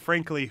guy,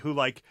 frankly, who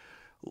like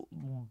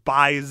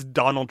buys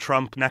Donald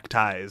Trump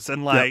neckties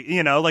and like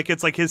like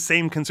it's like his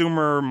same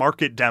consumer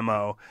market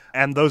demo,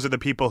 and those are the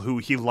people who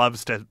he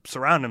loves to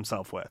surround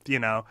himself with,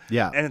 and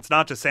it's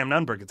not just Sam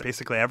Nunberg, it's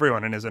basically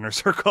everyone in his inner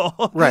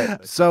circle.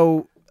 Right.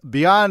 So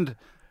beyond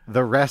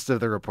the rest of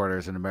the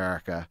reporters in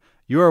America,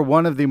 you are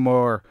one of the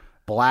more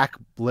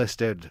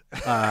blacklisted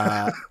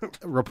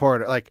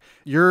reporter. Like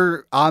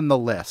you're on the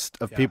list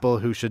of people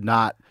who should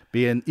not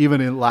be even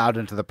allowed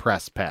into the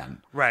press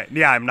pen. Right.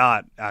 Yeah, I'm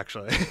not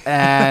actually.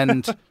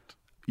 And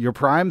your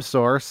prime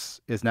source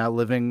is now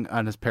living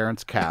on his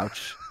parents'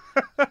 couch.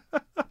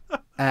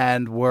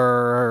 And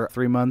we're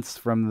 3 months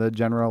from the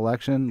general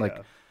election. Like,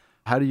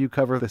 how do you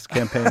cover this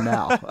campaign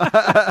now?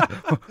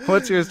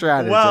 What's your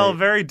strategy? Well,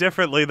 very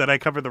differently than I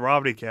covered the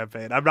Romney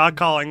campaign. I'm not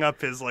calling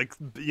up his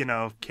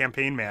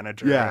campaign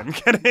manager and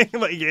getting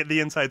like the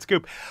inside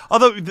scoop.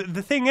 Although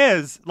the thing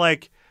is,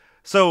 like,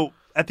 so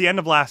at the end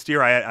of last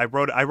year, I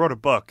wrote a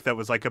book that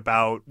was like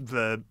about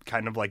the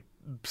kind of like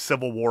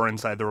civil war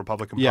inside the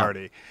Republican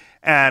Party,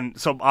 and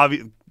so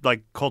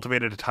like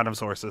cultivated a ton of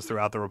sources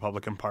throughout the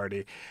Republican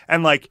Party,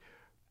 and like.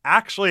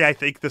 Actually, I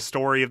think the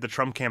story of the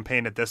Trump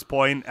campaign at this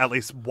point, at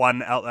least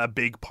a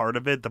big part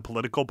of it, the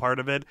political part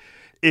of it,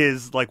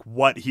 is like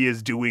what he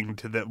is doing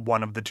to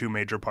one of the two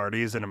major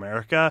parties in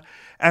America.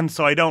 And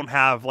so I don't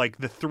have like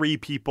the three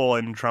people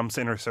in Trump's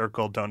inner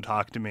circle don't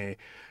talk to me.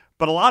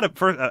 But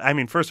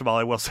first of all,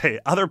 I will say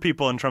other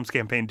people in Trump's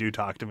campaign do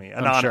talk to me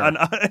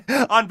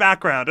on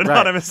background,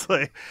 anonymously.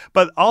 Right.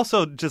 But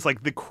also just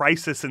like the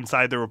crisis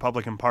inside the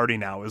Republican Party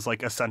now is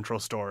like a central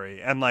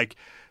story. And like,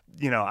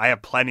 I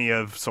have plenty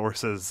of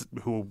sources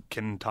who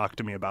can talk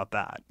to me about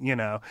that,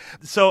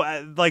 So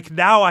like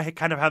now I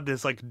kind of have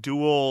this like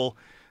dual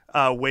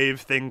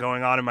wave thing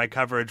going on in my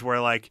coverage where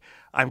like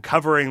I'm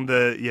covering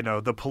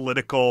the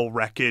political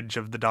wreckage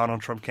of the Donald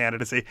Trump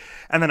candidacy.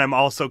 And then I'm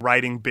also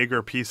writing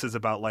bigger pieces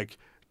about like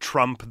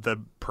Trump, the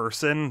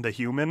person, the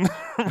human,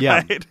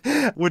 right?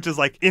 Which is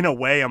like in a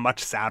way a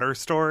much sadder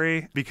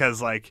story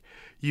because like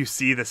you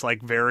see this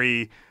like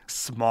very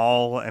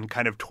small and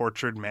kind of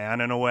tortured man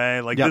in a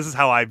way. Like this is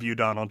how I view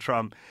Donald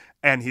Trump.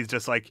 And he's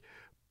just like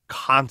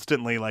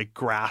constantly like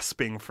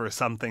grasping for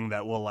something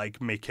that will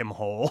like make him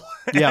whole.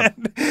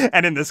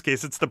 And in this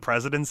case, it's the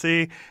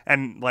presidency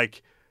and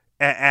like,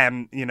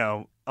 and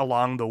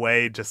along the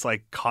way, just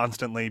like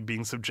constantly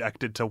being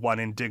subjected to one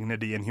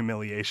indignity and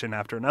humiliation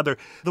after another.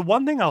 The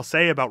one thing I'll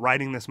say about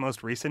writing this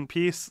most recent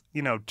piece,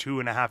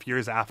 2.5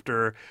 years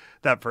after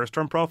that first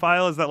Trump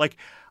profile is that like,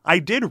 I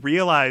did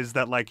realize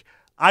that like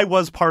I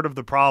was part of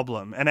the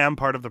problem and am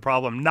part of the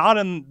problem, not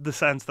in the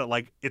sense that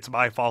like it's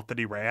my fault that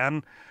he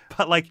ran,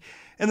 but like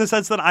in the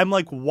sense that I'm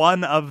like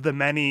one of the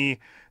many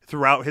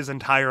throughout his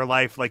entire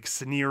life, like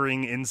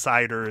sneering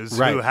insiders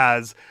who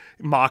has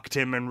mocked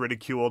him and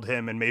ridiculed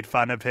him and made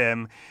fun of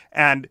him.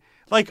 And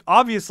like,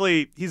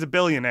 obviously he's a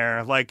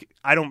billionaire. Like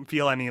I don't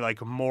feel any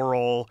like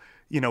moral,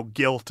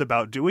 guilt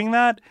about doing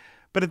that.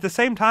 But at the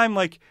same time,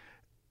 like,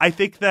 I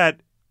think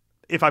that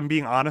if I'm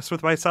being honest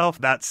with myself,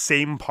 that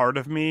same part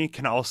of me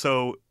can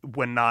also,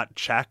 when not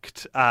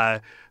checked,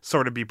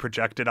 sort of be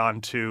projected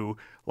onto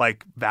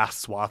like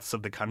vast swaths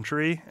of the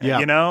country,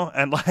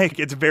 and like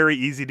it's very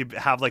easy to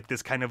have like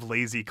this kind of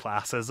lazy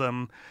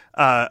classism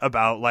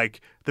about like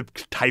the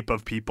type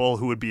of people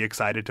who would be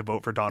excited to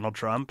vote for Donald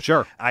Trump.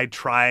 Sure. I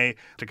try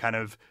to kind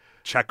of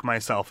check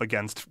myself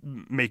against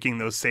making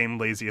those same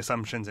lazy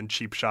assumptions and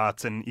cheap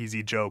shots and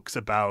easy jokes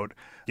about,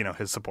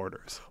 his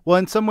supporters. Well,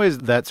 in some ways,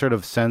 that sort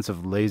of sense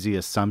of lazy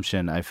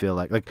assumption, I feel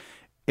like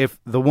if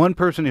the one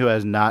person who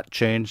has not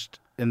changed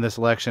in this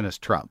election is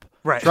Trump,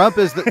 Right. Trump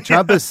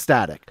is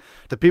static.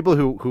 The people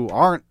who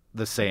aren't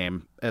the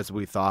same as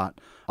we thought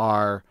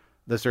are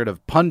the sort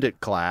of pundit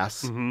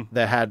class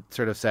that had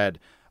sort of said,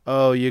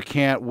 oh, you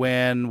can't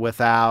win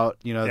without,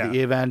 the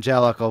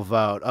evangelical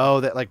vote. Oh,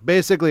 that like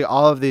basically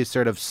all of these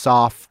sort of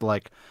soft,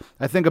 like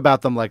I think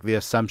about them like the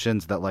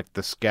assumptions that like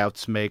the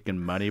scouts make in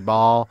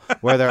Moneyball,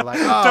 where they're like,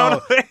 oh,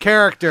 totally.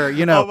 Character,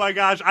 Oh my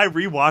gosh, I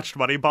rewatched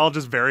Moneyball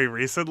just very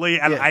recently,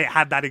 and I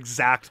had that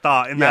exact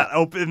thought in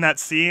that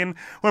scene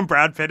when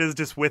Brad Pitt is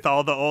just with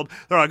all the old.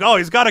 They're like, oh,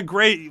 he's got a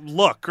great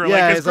look, or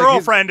like his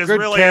girlfriend is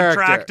really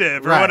character.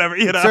 Attractive, or whatever.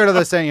 Sort of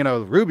the saying,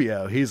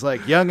 Rubio, he's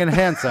like young and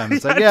handsome.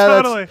 It's like,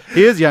 totally.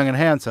 He is young and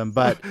handsome,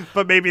 but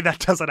maybe that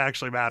doesn't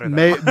actually matter.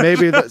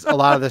 Maybe a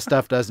lot of this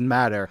stuff doesn't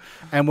matter.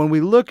 And when we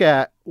look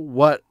at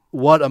what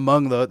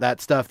among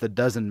that stuff that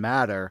doesn't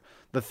matter,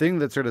 the thing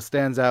that sort of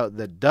stands out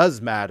that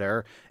does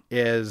matter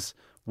is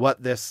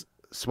what this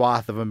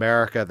swath of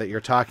America that you're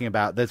talking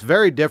about that's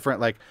very different.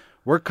 Like,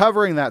 we're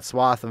covering that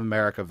swath of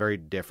America very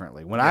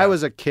differently. When I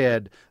was a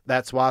kid,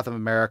 that swath of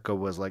America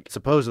was like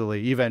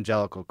supposedly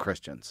evangelical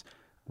Christians.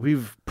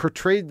 We've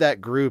portrayed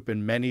that group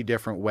in many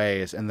different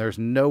ways, and there's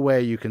no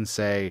way you can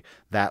say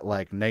that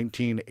like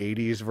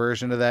 1980s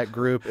version of that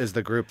group is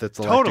the group that's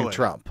electing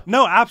Trump.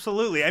 No,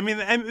 absolutely. I mean,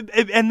 and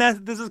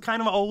this has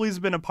kind of always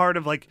been a part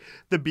of like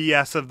the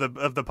BS of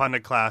the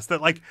pundit class,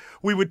 that like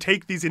we would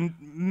take these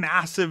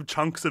massive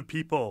chunks of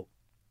people.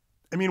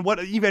 I mean,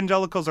 what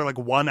evangelicals are like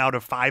 1 out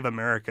of 5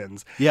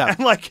 Americans. Yeah. And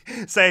like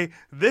say,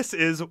 this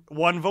is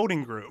one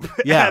voting group.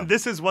 Yeah. And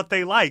this is what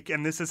they like.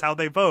 And this is how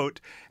they vote.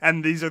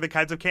 And these are the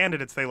kinds of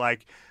candidates they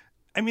like.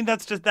 I mean,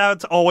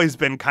 that's always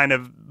been kind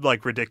of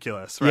like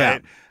ridiculous,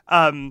 right?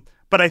 Yeah.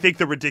 But I think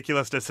the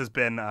ridiculousness has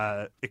been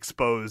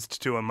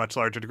exposed to a much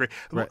larger degree.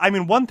 Right. I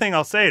mean, one thing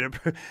I'll say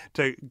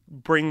to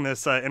bring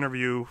this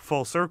interview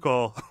full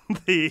circle,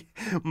 the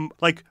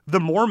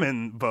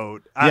Mormon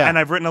vote, and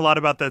I've written a lot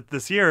about that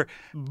this year.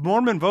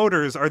 Mormon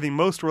voters are the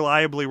most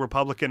reliably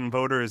Republican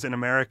voters in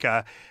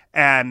America,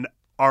 and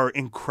are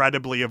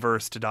incredibly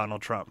averse to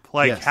Donald Trump.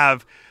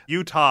 Have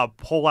Utah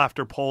poll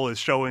after poll is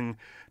showing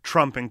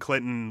Trump and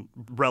Clinton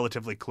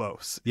relatively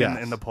close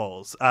in the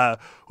polls,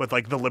 with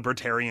like the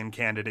libertarian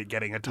candidate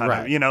getting a ton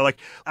of,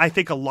 I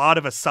think a lot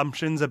of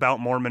assumptions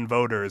about Mormon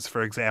voters,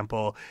 for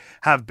example,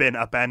 have been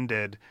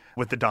upended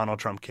with the Donald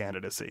Trump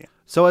candidacy.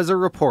 So as a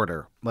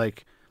reporter,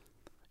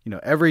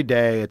 every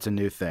day it's a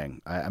new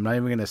thing. I'm not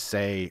even going to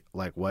say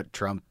like what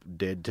Trump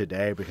did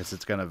today because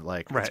it's going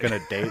to it's going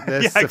to date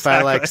this. If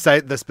I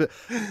cite this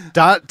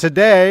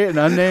today, an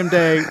unnamed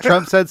day,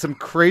 Trump said some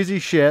crazy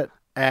shit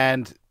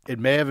and it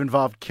may have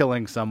involved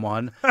killing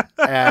someone,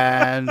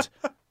 and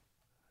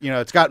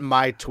it's got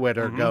my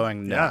Twitter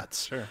going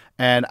nuts. Yeah, sure.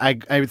 And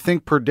I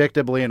think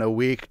predictably in a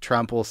week,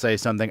 Trump will say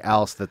something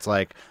else that's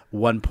like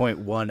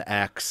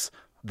 1.1x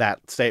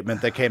that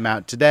statement that came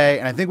out today,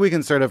 and I think we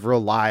can sort of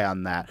rely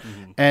on that.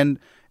 Mm-hmm. And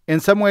in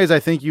some ways, I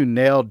think you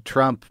nailed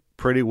Trump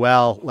pretty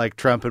well, like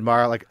Trump and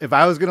Mara. Like, if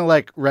I was going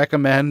to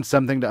recommend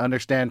something to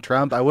understand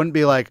Trump, I wouldn't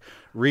be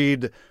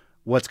read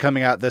what's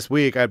coming out this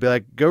week. I'd be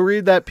like, go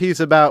read that piece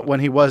about when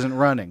he wasn't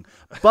running.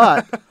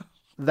 But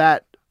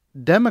that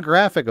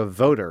demographic of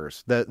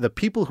voters, the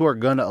people who are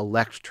going to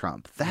elect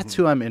Trump, that's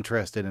who I'm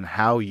interested in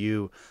how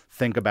you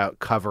think about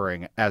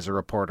covering as a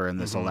reporter in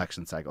this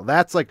election cycle.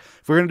 That's if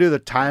we're going to do the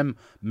Time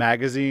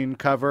magazine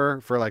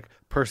cover for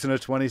person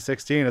of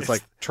 2016, it's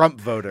Trump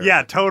voter.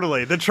 Yeah,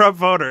 totally. The Trump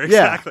voter.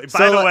 Exactly. Yeah.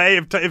 By the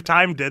way, if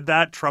Time did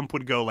that, Trump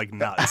would go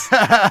nuts. He'd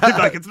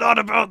be it's not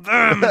about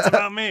them, it's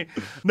about me.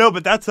 No,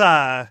 but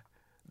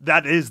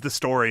that is the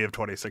story of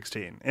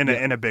 2016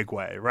 in a big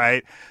way,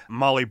 right?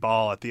 Molly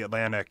Ball at The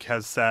Atlantic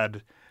has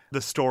said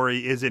the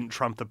story isn't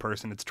Trump the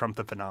person, it's Trump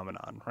the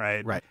phenomenon,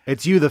 right? Right.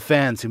 It's you, the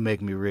fans, who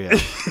make me real.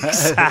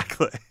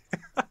 Exactly.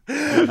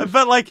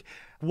 But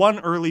one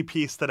early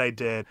piece that I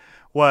did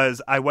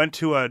was I went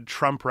to a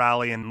Trump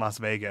rally in Las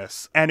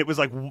Vegas, and it was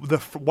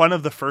one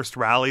of the first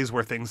rallies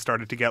where things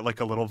started to get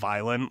a little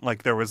violent.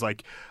 There was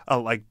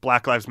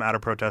Black Lives Matter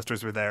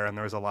protesters were there, and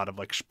there was a lot of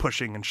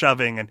pushing and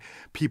shoving, and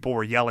people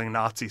were yelling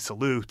Nazi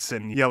salutes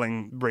and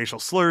yelling racial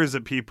slurs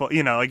at people.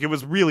 It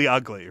was really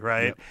ugly,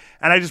 right? Yep.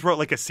 And I just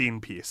wrote a scene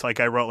piece. I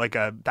wrote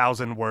a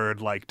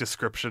 1,000-word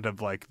description of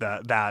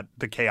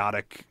the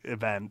chaotic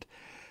event,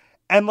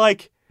 and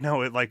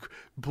no, it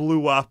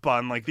blew up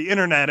on the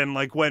internet and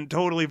went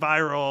totally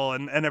viral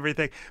and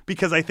everything,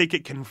 because I think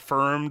it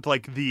confirmed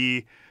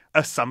the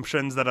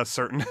assumptions that a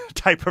certain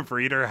type of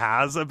reader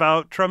has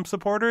about Trump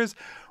supporters,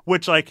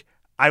 which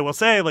I will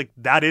say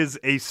that is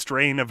a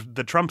strain of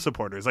the Trump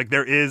supporters.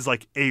 There is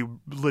a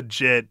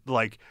legit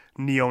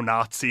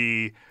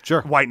neo-Nazi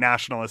white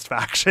nationalist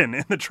faction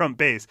in the Trump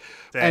base.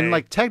 And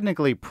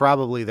technically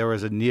probably there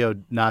was a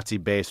neo-Nazi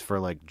base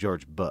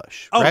forGeorge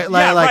Bush. Oh,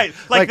 right?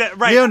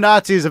 Right.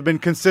 Neo-Nazis have been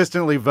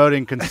consistently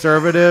voting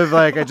conservative.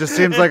 It just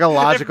seems like a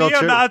logical If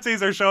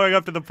neo-Nazis are showing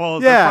up to the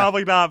polls, they're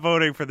probably not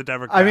voting for the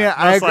Democrats. I mean,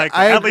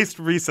 at least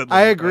recently.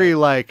 I agree.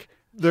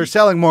 they're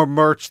selling more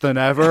merch than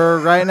ever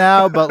right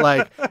now, but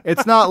like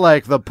it's not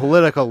like the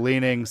political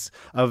leanings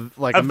of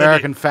like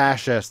American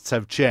fascists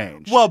have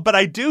changed. Well, but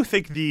I do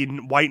think the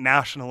white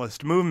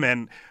nationalist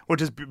movement, which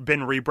has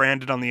been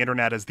rebranded on the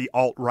internet as the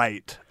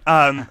alt-right,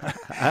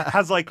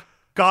 has like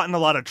gotten a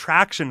lot of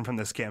traction from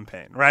this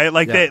campaign, right?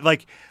 Like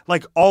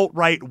like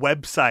alt-right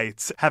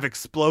websites have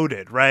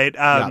exploded, right?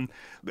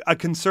 A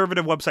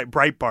conservative website,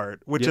 Breitbart,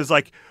 which is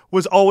like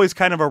was always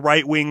kind of a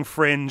right-wing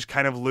fringe,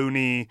 kind of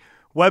loony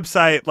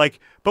website, like,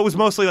 but was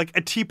mostly like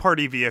a Tea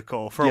Party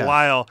vehicle for a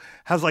while,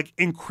 has like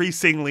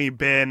increasingly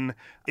been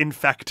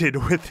infected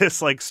with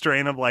this like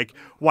strain of like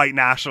white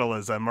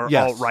nationalism or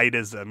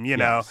alt-rightism, you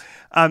know?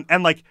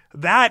 And like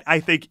that I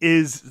think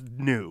is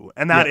new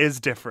and that is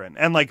different.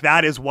 And like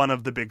that is one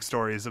of the big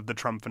stories of the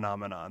Trump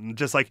phenomenon,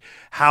 just like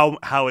how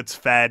it's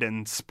fed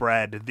and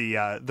spread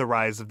the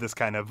rise of this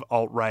kind of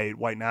alt-right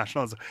white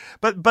nationalism.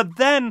 But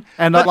then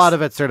and a lot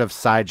of it's sort of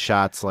side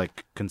shots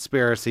like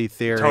conspiracy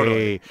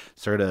theory,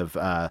 sort of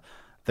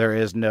there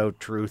is no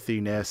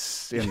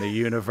truthiness in the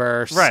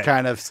universe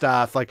kind of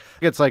stuff. Like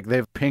it's like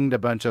they've pinged a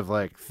bunch of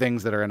like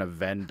things that are in a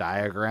Venn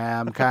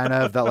diagram kind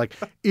of that like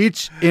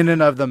each in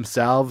and of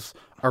themselves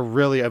are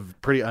really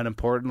pretty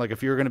unimportant. Like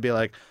if you were going to be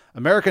like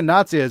American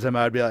Nazism,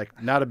 I would be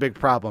like, not a big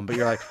problem. But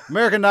you're like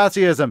American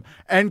Nazism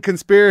and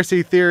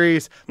conspiracy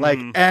theories, like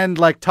and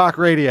like talk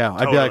radio.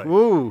 I'd be like,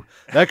 woo,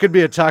 that could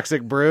be a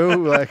toxic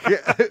brew. Like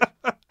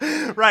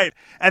right.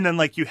 And then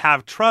like you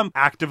have Trump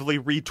actively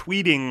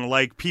retweeting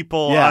like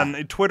people on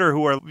Twitter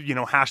who are, you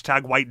know,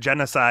 hashtag white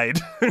genocide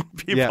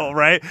people,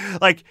 right?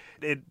 Like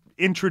it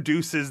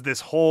introduces this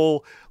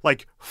whole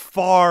like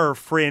far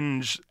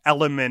fringe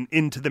element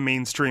into the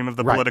mainstream of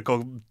the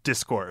political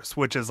discourse,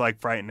 which is like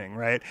frightening,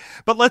 right?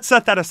 But let's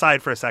set that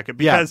aside for a second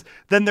because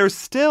then there's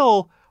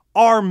still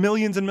are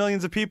millions and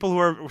millions of people who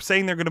are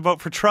saying they're going to vote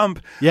for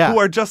Trump who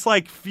are just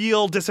like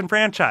feel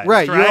disenfranchised.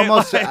 Right.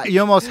 You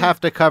almost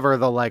have to cover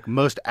the like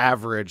most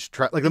average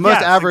like the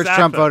most average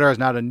Trump voter is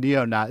not a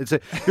neo-Nazi.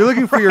 You're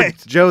looking for your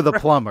Joe the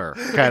plumber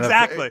kind of.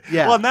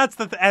 Yeah. Well,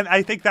 and and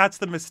I think that's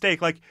the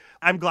mistake. Like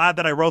I'm glad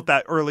that I wrote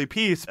that early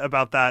piece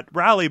about that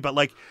rally, but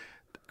like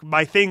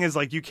my thing is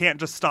like you can't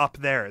just stop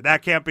there.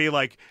 That can't be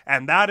like,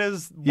 and that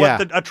is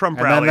what a Trump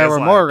rally is. And then there were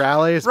like. more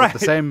rallies with the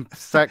same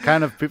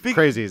kind of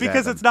crazies.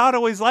 Because it's not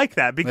always like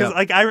that. Because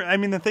like I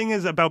mean the thing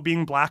is about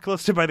being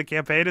blacklisted by the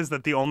campaign is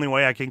that the only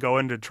way I can go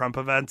into Trump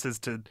events is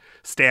to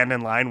stand in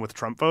line with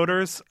Trump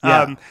voters.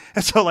 And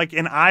so like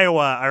in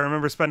Iowa, I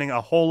remember spending a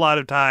whole lot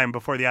of time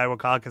before the Iowa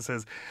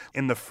caucuses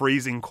in the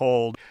freezing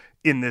cold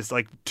in this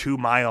like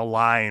 2-mile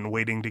line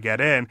waiting to get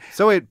in.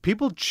 So wait,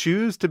 people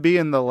choose to be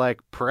in the like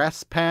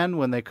press pen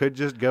when they could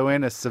just go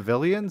in as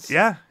civilians?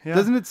 Yeah.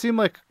 Doesn't it seem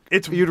like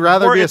you'd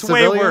rather be a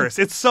civilian? It's way worse.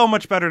 It's so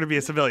much better to be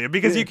a civilian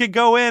because you could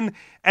go in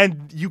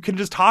and you can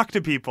just talk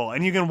to people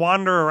and you can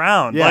wander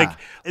around. Like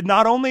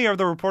not only are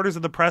the reporters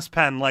of the press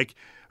pen like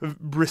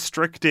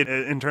restricted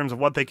in terms of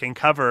what they can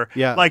cover,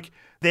 like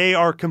they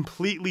are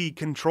completely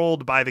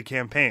controlled by the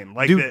campaign.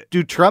 Like,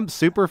 do Trump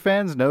super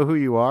fans know who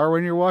you are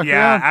when you're walking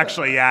around?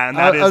 Actually, and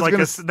that is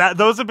like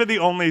those have been the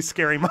only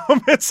scary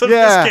moments of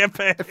this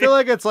campaign. I feel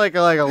like it's like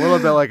a little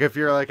bit like if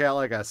you're like at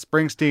like a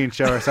Springsteen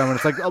show or something.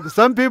 It's like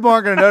some people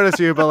aren't going to notice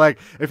you, but like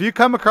if you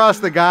come across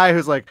the guy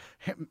who's like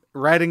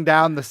writing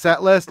down the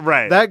set list,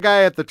 that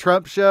guy at the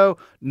Trump show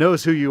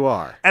knows who you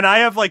are. And I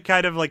have like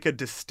kind of like a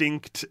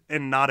distinct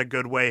and not a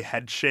good way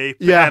head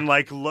shape. And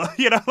like,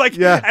 you know, like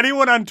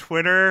anyone on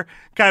Twitter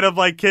kind of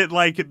like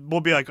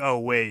will be like, oh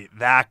wait,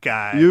 that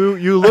guy.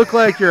 You look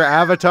like your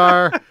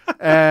avatar,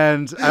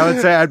 and I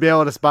would say I'd be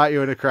able to spot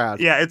you in a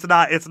crowd. Yeah,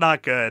 it's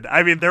not good.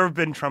 I mean, there have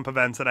been Trump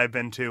events that I've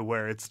been to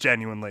where it's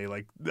genuinely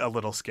like a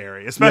little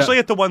scary, especially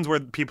at the ones where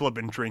people have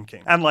been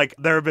drinking. And like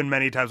there have been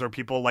many times where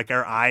people like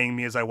are eyeing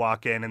me as I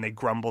walk in and they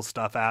grumble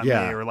stuff at me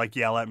or like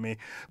yell at me.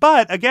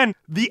 But again,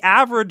 the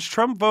average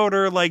Trump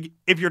voter, like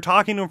if you're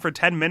talking to him for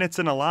 10 minutes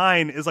in a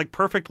line is like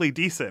perfectly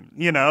decent,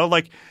 you know?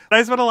 Like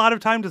I spent a lot of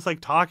time just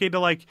like talking to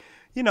like,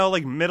 you know,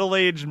 like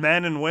middle-aged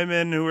men and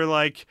women who were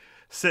like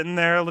sitting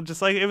there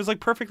just like, it was like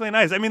perfectly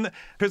nice. I mean,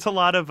 there's a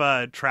lot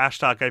of trash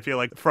talk, I feel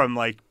like, from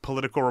like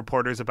political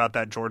reporters about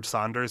that George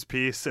Saunders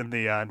piece in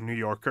the New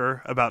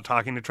Yorker about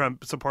talking to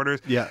Trump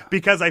supporters. Yeah.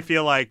 Because I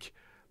feel like,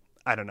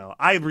 I don't know.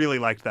 I really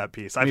liked that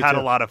piece. I've had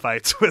a lot of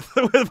fights with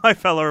my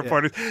fellow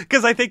reporters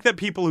because I think that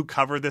people who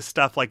cover this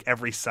stuff like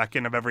every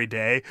second of every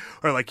day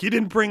are like, he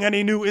didn't bring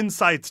any new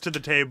insights to the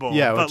table.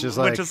 Yeah, which is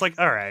like,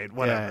 all right,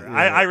 whatever.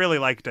 I really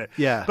liked it.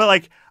 Yeah. But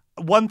like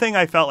one thing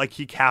I felt like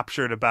he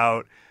captured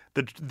about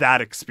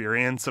that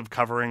experience of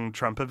covering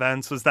Trump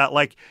events was that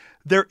like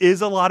there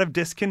is a lot of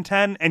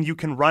discontent and you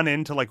can run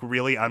into like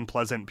really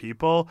unpleasant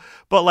people,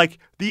 but like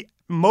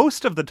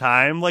most of the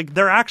time, like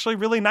they're actually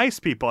really nice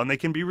people and they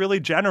can be really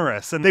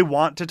generous and they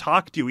want to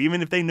talk to you,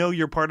 even if they know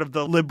you're part of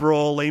the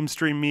liberal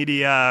lamestream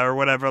media or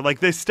whatever. Like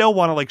they still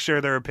want to like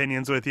share their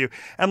opinions with you.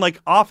 And like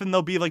often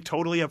they'll be like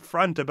totally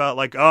upfront about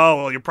like, oh,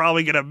 well, you're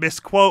probably going to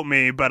misquote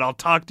me, but I'll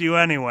talk to you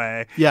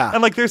anyway. Yeah.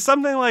 And like there's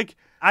something like,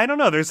 I don't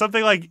know, there's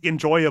something like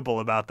enjoyable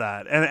about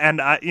that. And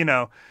I, you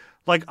know,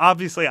 like,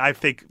 obviously, I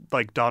think,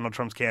 like, Donald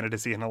Trump's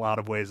candidacy in a lot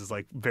of ways is,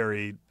 like,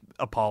 very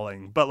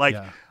appalling. But, like,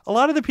 a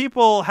lot of the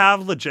people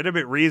have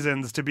legitimate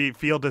reasons to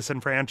feel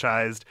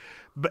disenfranchised.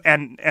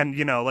 And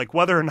you know, like,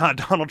 whether or not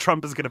Donald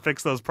Trump is going to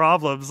fix those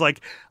problems,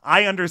 like,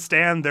 I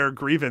understand their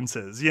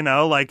grievances, you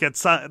know, like, at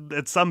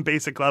some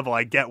basic level,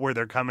 I get where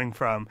they're coming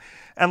from.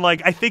 And,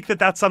 like, I think that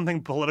that's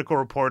something political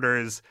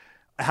reporters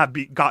have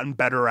gotten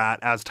better at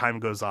as time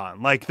goes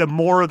on. Like, the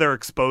more they're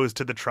exposed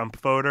to the Trump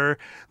voter,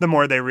 the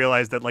more they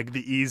realize that, like,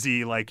 the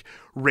easy, like,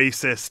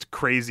 racist,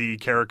 crazy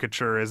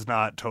caricature is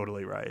not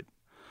totally right.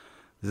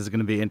 This is going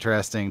to be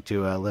interesting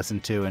to listen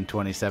to in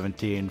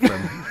 2017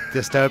 from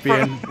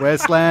dystopian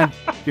wasteland.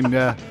 You can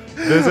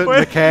visit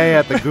McKay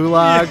at the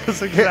Gulag.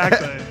 Yes,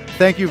 exactly.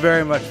 Thank you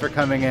very much for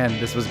coming in.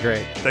 This was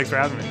great. Thanks for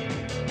having me.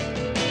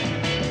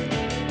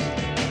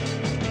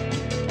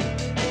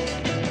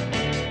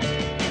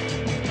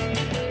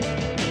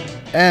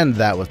 And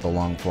that was the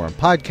Long Form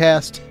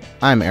Podcast.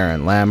 I'm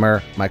Aaron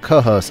Lammer. My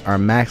co-hosts are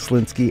Max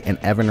Linsky and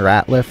Evan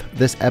Ratliff.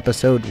 This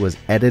episode was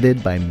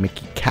edited by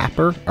Mickey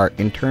Capper. Our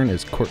intern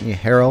is Courtney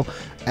Harrell.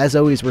 As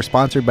always, we're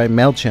sponsored by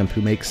MailChimp,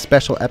 who makes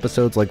special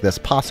episodes like this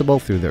possible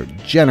through their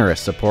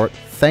generous support.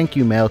 Thank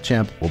you,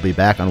 MailChimp. We'll be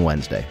back on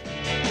Wednesday.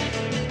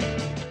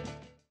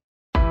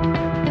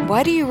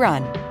 Why do you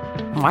run?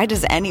 Why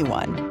does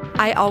anyone?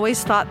 I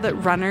always thought that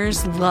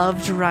runners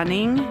loved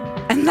running,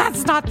 and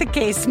that's not the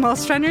case.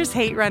 Most runners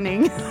hate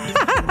running,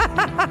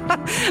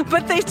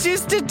 but they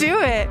choose to do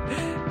it.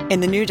 In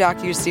the new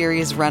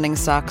docuseries Running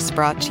Sucks,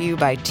 brought to you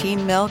by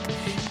Team Milk,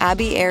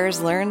 Abby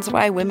Ayers learns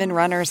why women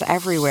runners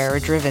everywhere are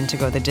driven to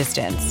go the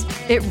distance.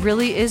 It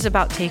really is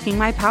about taking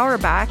my power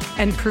back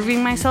and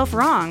proving myself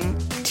wrong.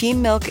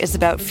 Team Milk is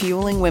about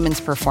fueling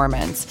women's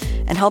performance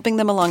and helping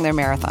them along their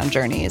marathon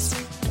journeys.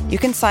 You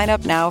can sign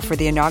up now for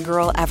the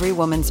inaugural Every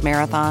Woman's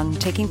Marathon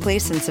taking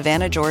place in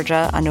Savannah,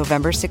 Georgia on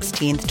November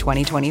 16th,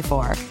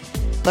 2024.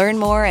 Learn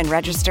more and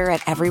register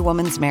at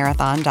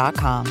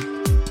everywomansmarathon.com.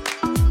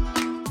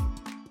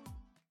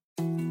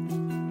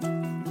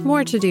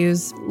 More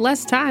to-dos,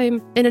 less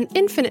time, and an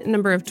infinite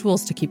number of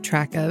tools to keep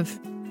track of.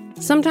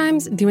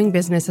 Sometimes doing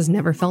business has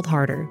never felt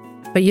harder,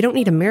 but you don't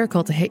need a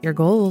miracle to hit your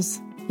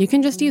goals. You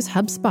can just use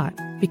HubSpot,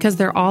 because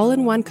their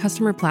all-in-one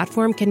customer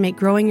platform can make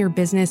growing your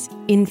business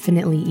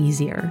infinitely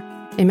easier.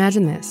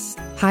 Imagine this: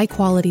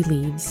 high-quality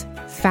leads,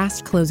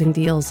 fast closing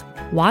deals,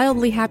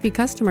 wildly happy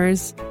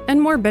customers,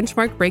 and more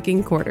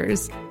benchmark-breaking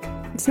quarters.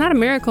 It's not a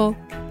miracle,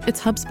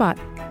 it's HubSpot.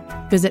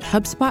 Visit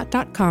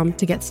HubSpot.com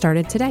to get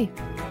started today.